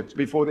upon Egypt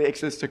before the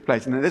Exodus took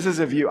place. And this is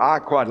a view I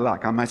quite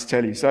like, I must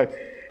tell you. So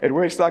it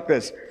works like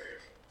this.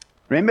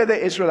 Remember, the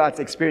Israelites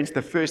experienced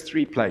the first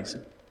 3 plagues.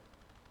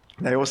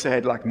 They also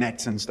had like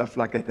gnats and stuff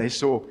like that. They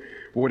saw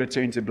water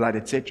turn to blood,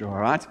 etc. All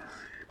right?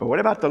 But what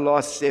about the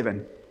last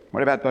 7?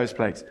 What about those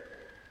plagues?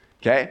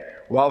 Okay?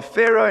 While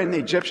Pharaoh and the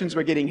Egyptians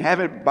were getting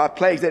hammered by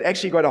plagues that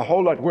actually got a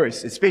whole lot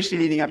worse, especially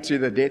leading up to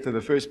the death of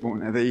the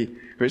firstborn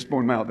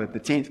male, the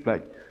 10th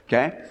plague.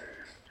 Okay?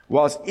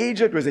 Whilst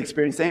Egypt was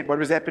experiencing what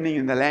was happening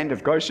in the land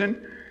of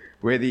Goshen,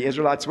 where the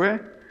Israelites were,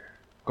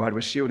 God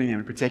was shielding them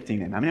and protecting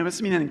them. I mean, it must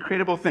have been an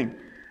incredible thing.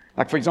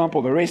 Like, for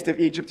example, the rest of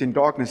Egypt in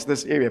darkness,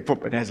 this area,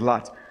 it has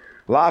light.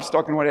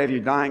 Livestock and what have you,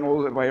 dying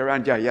all the way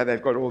around. Yeah,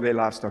 they've got all their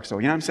livestock. So,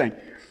 you know what I'm saying?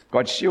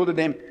 God shielded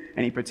them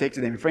and he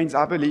protected them. Friends,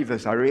 I believe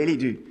this, I really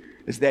do,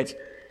 is that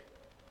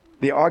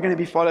there are going to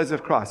be followers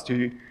of Christ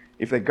who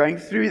if they're going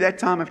through that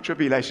time of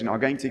tribulation, are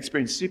going to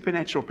experience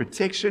supernatural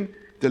protection,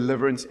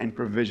 deliverance, and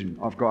provision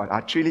of God.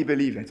 I truly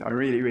believe that. I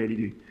really, really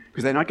do.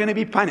 Because they're not going to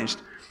be punished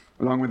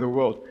along with the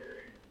world.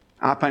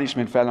 Our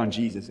punishment fell on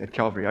Jesus at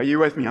Calvary. Are you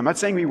with me? I'm not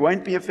saying we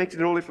won't be affected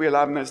at all if we're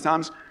alive in those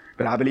times,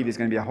 but I believe there's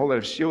going to be a whole lot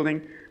of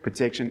shielding,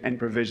 protection, and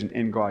provision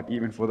in God,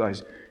 even for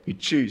those who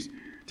choose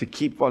to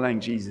keep following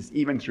Jesus,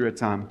 even through a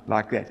time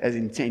like that, as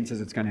intense as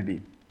it's going to be.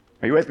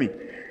 Are you with me?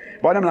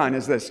 Bottom line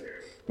is this.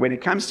 When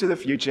it comes to the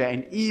future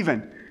and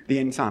even the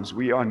end times,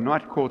 we are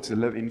not called to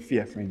live in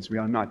fear, friends. We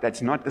are not.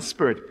 That's not the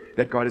spirit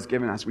that God has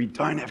given us. We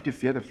don't have to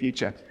fear the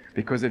future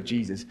because of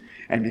Jesus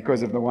and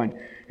because of the one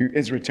who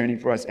is returning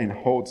for us and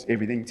holds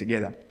everything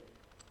together.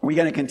 We're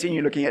going to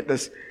continue looking at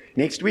this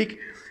next week,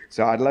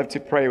 so I'd love to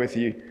pray with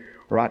you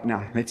right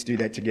now. Let's do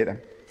that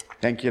together.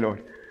 Thank you,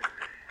 Lord.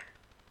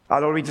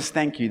 Our Lord, we just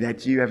thank you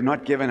that you have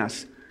not given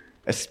us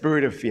a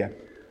spirit of fear.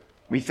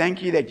 We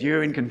thank you that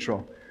you're in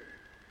control.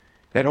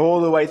 That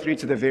all the way through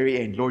to the very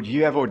end, Lord,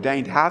 you have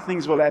ordained how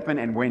things will happen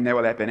and when they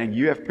will happen, and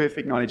you have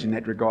perfect knowledge in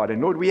that regard.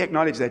 And Lord, we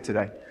acknowledge that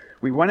today.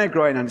 We want to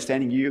grow in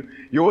understanding you.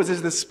 Yours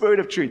is the Spirit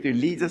of truth who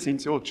leads us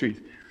into all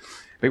truth.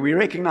 But we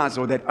recognize,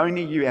 Lord, that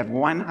only you have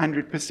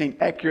 100%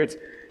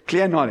 accurate,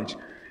 clear knowledge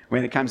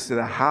when it comes to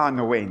the how and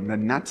the when, the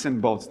nuts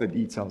and bolts, the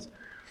details.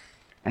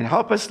 And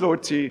help us,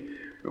 Lord,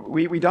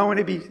 we don't want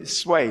to be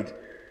swayed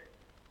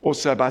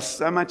also by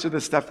so much of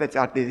the stuff that's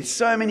out there. There's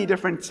so many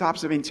different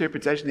types of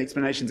interpretation and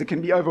explanations. It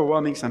can be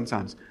overwhelming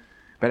sometimes.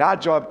 But our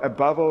job,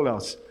 above all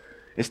else,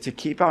 is to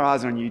keep our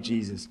eyes on you,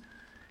 Jesus,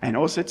 and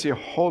also to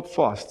hold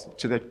fast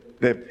to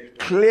the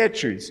clear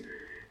truths,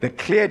 the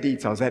clear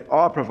details that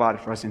are provided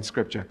for us in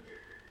Scripture,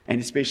 and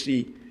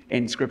especially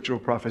in scriptural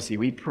prophecy.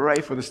 We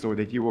pray for this, Lord,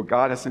 that you will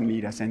guide us and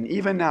lead us. And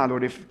even now,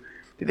 Lord, if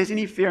there's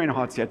any fear in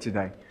hearts here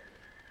today,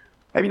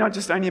 maybe not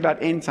just only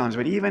about end times,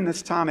 but even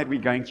this time that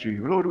we're going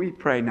through, Lord, we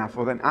pray now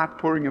for the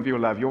outpouring of your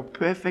love. Your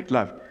perfect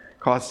love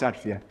casts out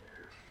fear.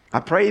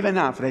 I pray even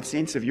now for that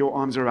sense of your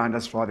arms around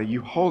us, Father.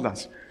 You hold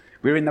us.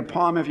 We're in the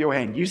palm of your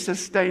hand. You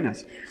sustain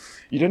us.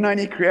 You didn't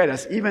only create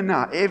us. Even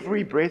now,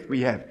 every breath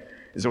we have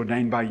is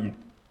ordained by you.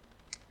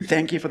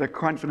 Thank you for the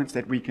confidence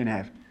that we can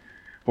have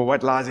for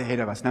what lies ahead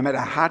of us, no matter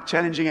how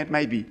challenging it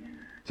may be,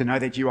 to know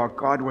that you are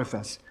God with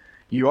us.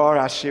 You are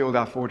our shield,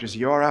 our fortress.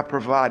 You are our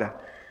provider.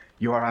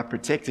 You are our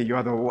protector. You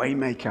are the way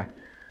maker.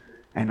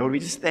 And Lord, we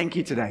just thank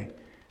you today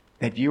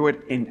that you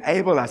would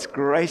enable us,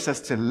 grace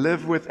us to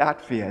live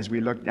without fear as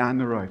we look down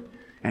the road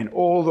and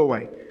all the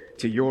way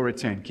to your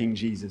return, King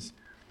Jesus.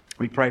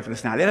 We pray for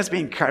this now. Let us be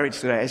encouraged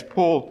today, as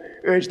Paul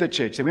urged the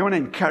church. And we want to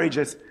encourage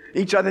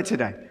each other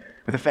today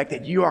with the fact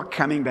that you are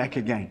coming back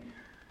again.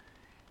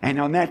 And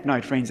on that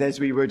note, friends, as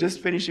we were just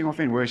finishing off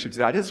in worship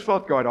today, I just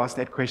felt God ask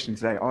that question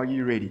today. Are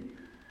you ready?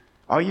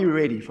 Are you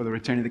ready for the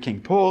return of the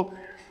King? Paul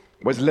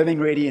was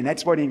living ready, and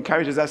that's what he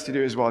encourages us to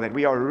do as well, that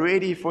we are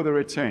ready for the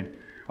return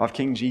of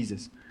King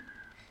Jesus.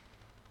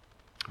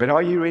 But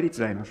are you ready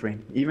today, my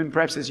friend? Even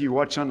perhaps as you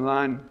watch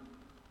online,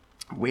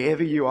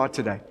 wherever you are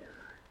today,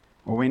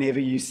 or whenever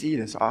you see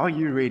this, are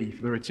you ready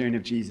for the return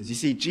of Jesus? You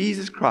see,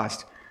 Jesus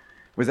Christ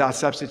was our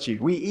substitute.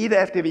 We either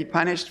have to be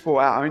punished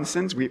for our own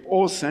sins, we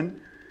all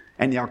sin,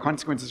 and there are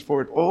consequences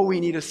for it, or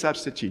we need a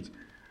substitute,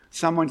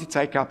 someone to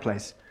take our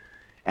place.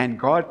 And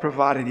God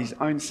provided his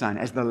own Son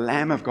as the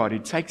Lamb of God who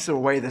takes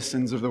away the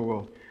sins of the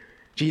world.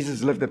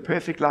 Jesus lived the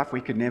perfect life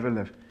we could never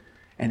live.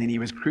 And then he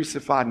was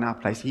crucified in our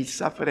place. He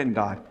suffered and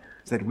died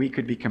so that we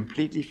could be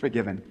completely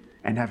forgiven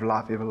and have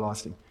life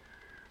everlasting.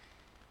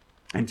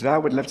 And today I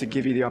would love to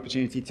give you the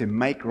opportunity to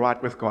make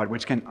right with God,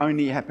 which can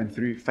only happen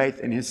through faith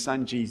in his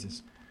Son,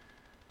 Jesus.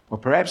 Or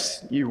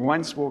perhaps you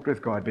once walked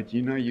with God, but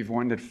you know you've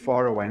wandered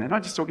far away. And I'm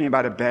not just talking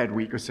about a bad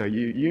week or so.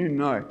 You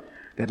know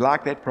that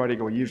like that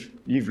prodigal,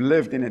 you've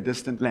lived in a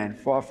distant land,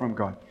 far from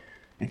God.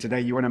 And today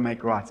you want to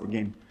make right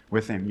again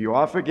with him. You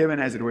are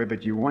forgiven, as it were,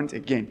 but you want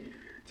again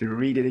to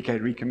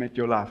rededicate, recommit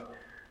your life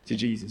to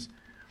Jesus.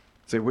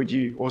 So would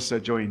you also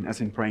join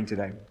us in praying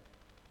today?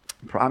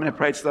 I'm going to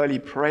pray it slowly.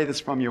 Pray this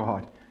from your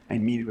heart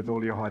and mean it with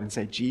all your heart and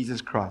say,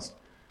 Jesus Christ,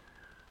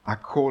 I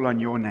call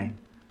on your name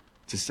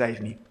to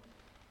save me.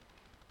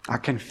 I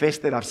confess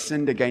that I've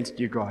sinned against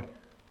you, God.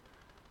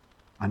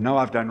 I know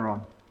I've done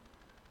wrong.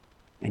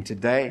 And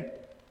today,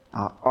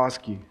 I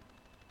ask you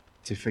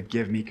to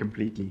forgive me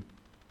completely.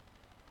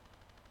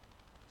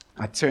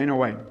 I turn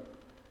away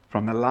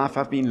from the life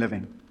I've been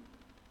living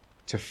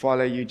to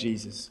follow you,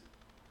 Jesus,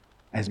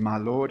 as my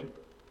Lord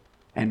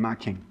and my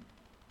King.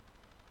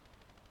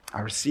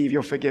 I receive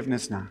your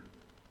forgiveness now.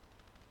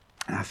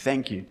 And I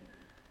thank you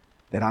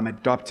that I'm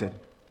adopted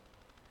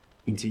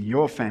into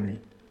your family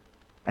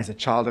as a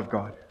child of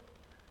God,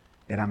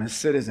 that I'm a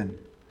citizen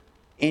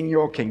in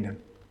your kingdom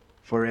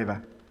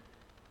forever.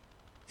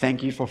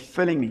 Thank you for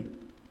filling me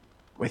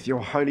with your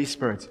Holy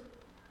Spirit,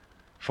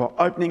 for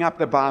opening up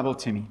the Bible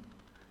to me,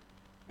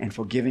 and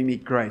for giving me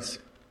grace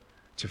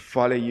to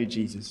follow you,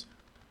 Jesus,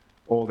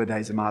 all the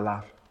days of my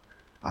life.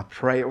 I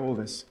pray all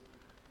this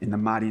in the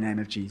mighty name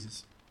of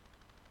Jesus.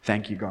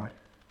 Thank you, God.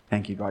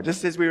 Thank you, God.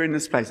 Just as we're in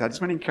this place, I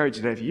just want to encourage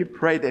you today, if you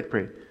prayed that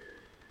prayer,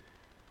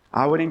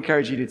 I would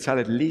encourage you to tell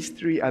at least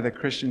 3 other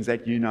Christians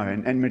that you know,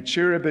 and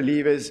mature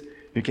believers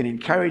who can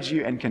encourage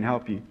you and can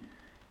help you.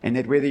 And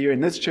that whether you're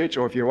in this church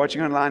or if you're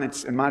watching online,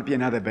 it might be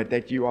another, but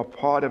that you are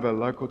part of a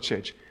local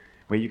church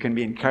where you can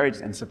be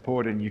encouraged and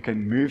supported and you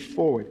can move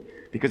forward.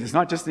 Because it's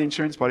not just an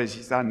insurance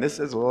policy, son. This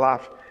is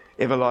life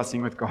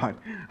everlasting with God.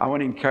 I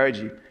want to encourage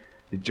you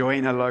to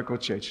join a local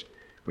church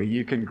where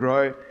you can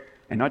grow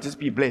and not just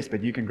be blessed,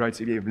 but you can grow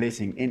to be a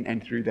blessing in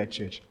and through that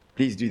church.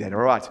 Please do that. All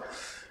right.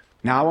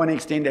 Now I want to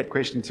extend that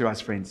question to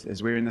us, friends,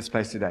 as we're in this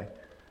place today.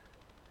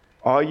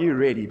 Are you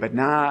ready? But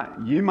now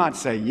you might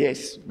say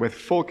yes with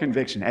full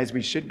conviction, as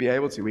we should be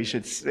able to. We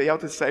should be able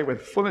to say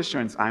with full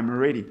assurance, I'm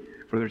ready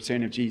for the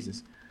return of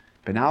Jesus.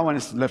 But now I want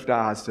us to lift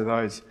our eyes to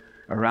those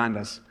around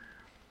us.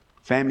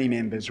 Family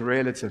members,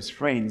 relatives,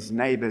 friends,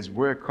 neighbors,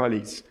 work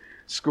colleagues,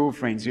 school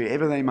friends,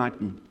 whoever they might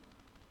be.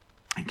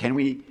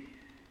 And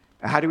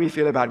how do we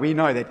feel about it? We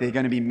know that there are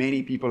going to be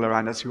many people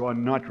around us who are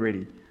not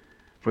ready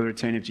for the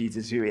return of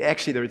Jesus, who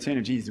actually the return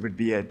of Jesus would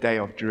be a day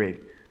of dread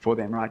for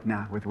them right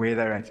now with where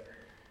they're at.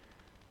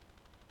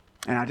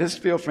 And I just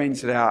feel,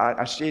 friends, today,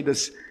 I shared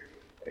this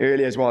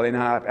earlier as well at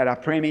our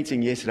prayer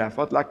meeting yesterday. I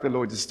felt like the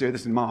Lord just stirred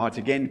this in my heart.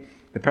 Again,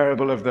 the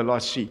parable of the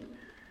lost sheep,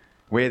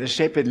 where the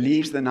shepherd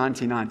leaves the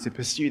 99 to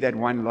pursue that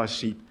one lost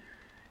sheep.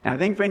 And I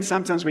think, friends,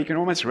 sometimes we can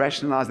almost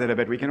rationalize that a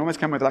bit. We can almost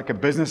come with like a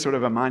business sort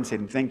of a mindset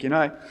and think,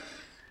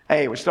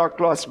 hey, we stock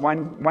lost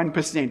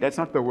 1%. That's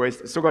not the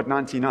worst. It's still got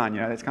 99,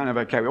 that's kind of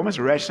okay. We almost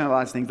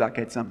rationalize things like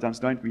that sometimes,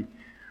 don't we?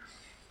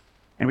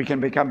 And we can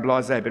become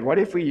blasé. But what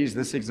if we use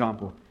this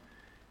example?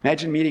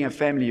 Imagine meeting a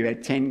family who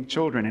had 10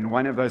 children and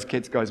one of those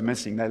kids goes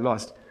missing. They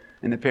lost.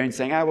 And the parents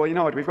saying, oh, well, you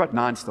know what? We've got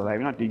 9 still. We're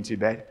not doing too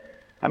bad.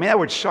 I mean, that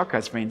would shock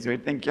us, friends.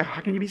 We'd think,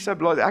 how can you be so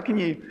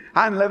blasé?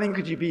 How unloving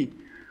could you be?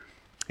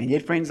 And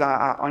yet, friends,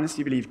 I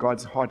honestly believe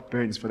God's heart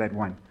burns for that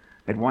one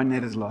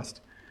that is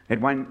lost,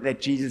 that one that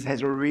Jesus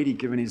has already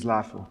given his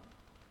life for.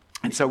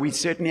 And so we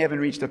certainly haven't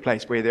reached a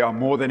place where there are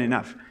more than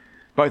enough,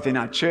 both in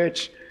our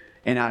church,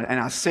 in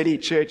our city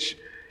church,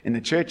 in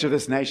the church of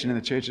this nation, in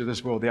the church of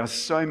this world. There are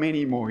so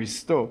many more who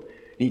still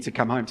need to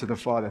come home to the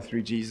Father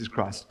through Jesus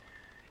Christ.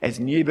 As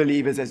new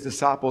believers, as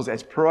disciples,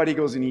 as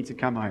prodigals who need to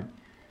come home.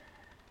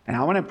 And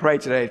I want to pray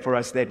today for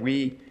us that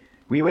we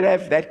would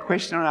have that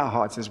question on our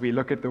hearts as we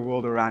look at the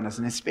world around us,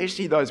 and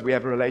especially those we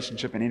have a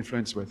relationship and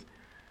influence with.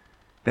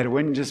 That it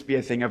wouldn't just be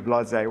a thing of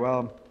blasé,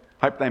 well,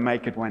 hope they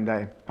make it one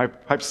day.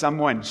 Hope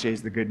someone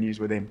shares the good news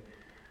with them.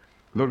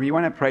 Lord, we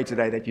want to pray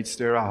today that you'd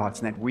stir our hearts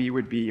and that we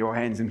would be your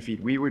hands and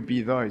feet. We would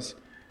be those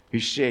who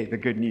share the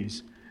good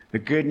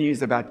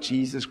news about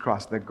Jesus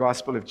Christ, the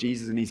gospel of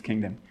Jesus and his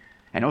kingdom.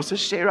 And also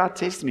share our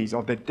testimonies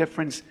of the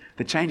difference,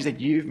 the change that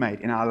you've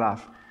made in our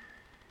life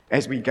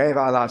as we gave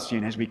our lives to you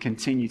and as we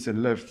continue to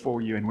live for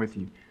you and with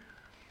you.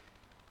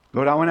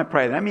 Lord, I want to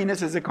pray. I mean,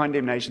 this is a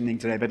condemnation thing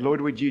today, but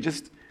Lord, would you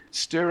just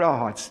stir our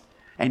hearts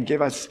and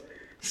give us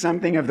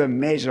something of the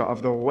measure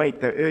of the weight,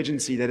 the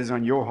urgency that is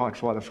on your heart,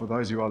 Father, for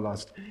those who are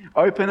lost.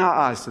 Open our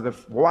eyes to the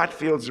white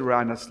fields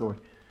around us, Lord,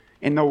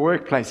 in the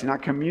workplace, in our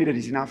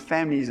communities, in our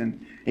families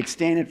and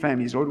extended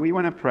families. Lord, we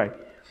want to pray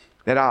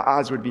that our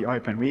eyes would be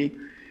open.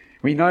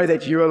 We know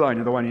that you alone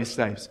are the one who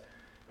saves,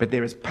 but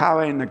there is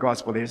power in the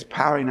gospel. There is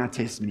power in our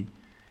testimony.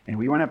 And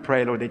we want to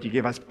pray, Lord, that you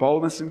give us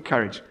boldness and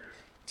courage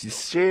to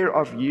share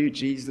of you,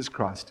 Jesus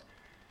Christ,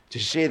 to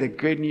share the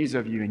good news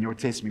of you and your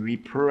testimony. We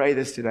pray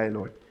this today,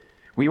 Lord.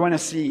 We want to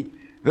see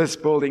this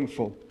building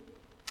full.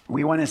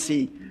 We want to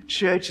see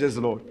churches,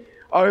 Lord,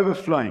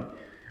 overflowing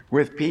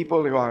with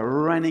people who are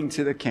running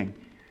to the King,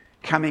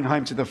 coming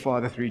home to the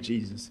Father through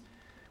Jesus.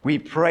 We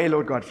pray,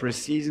 Lord God, for a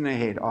season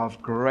ahead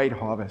of great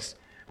harvest.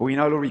 But we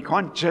know, Lord, we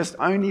can't just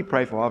only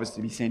pray for harvest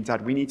to be sent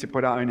out. We need to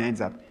put our own hands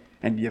up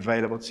and be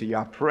available to you.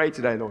 I pray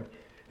today, Lord,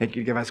 that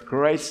you give us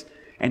grace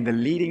and the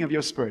leading of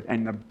your Spirit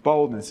and the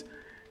boldness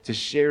to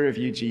share of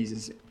you,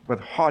 Jesus, with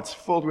hearts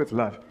filled with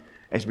love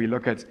as we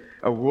look at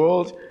a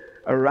world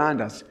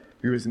around us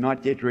who is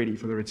not yet ready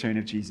for the return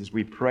of Jesus.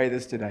 We pray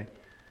this today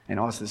and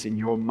ask this in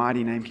your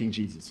mighty name, King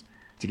Jesus.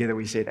 Together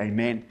we said,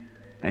 amen,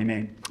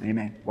 amen,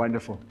 amen.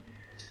 Wonderful.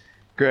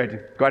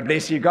 Good. God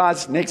bless you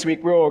guys. Next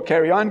week we'll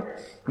carry on.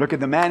 Look at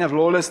the man of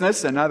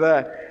lawlessness,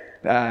 another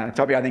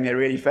topic I think that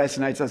really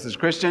fascinates us as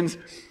Christians.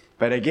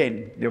 But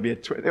again,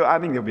 I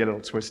think there'll be a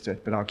little twist to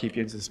it, but I'll keep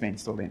you in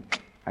suspense till then.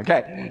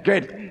 Okay,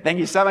 good. Thank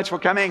you so much for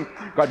coming.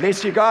 God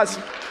bless you guys.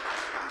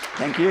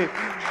 Thank you.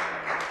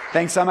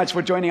 Thanks so much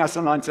for joining us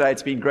online today.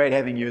 It's been great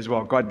having you as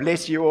well. God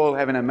bless you all.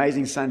 Have an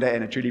amazing Sunday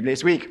and a truly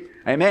blessed week.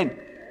 Amen.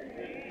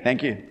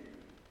 Thank you.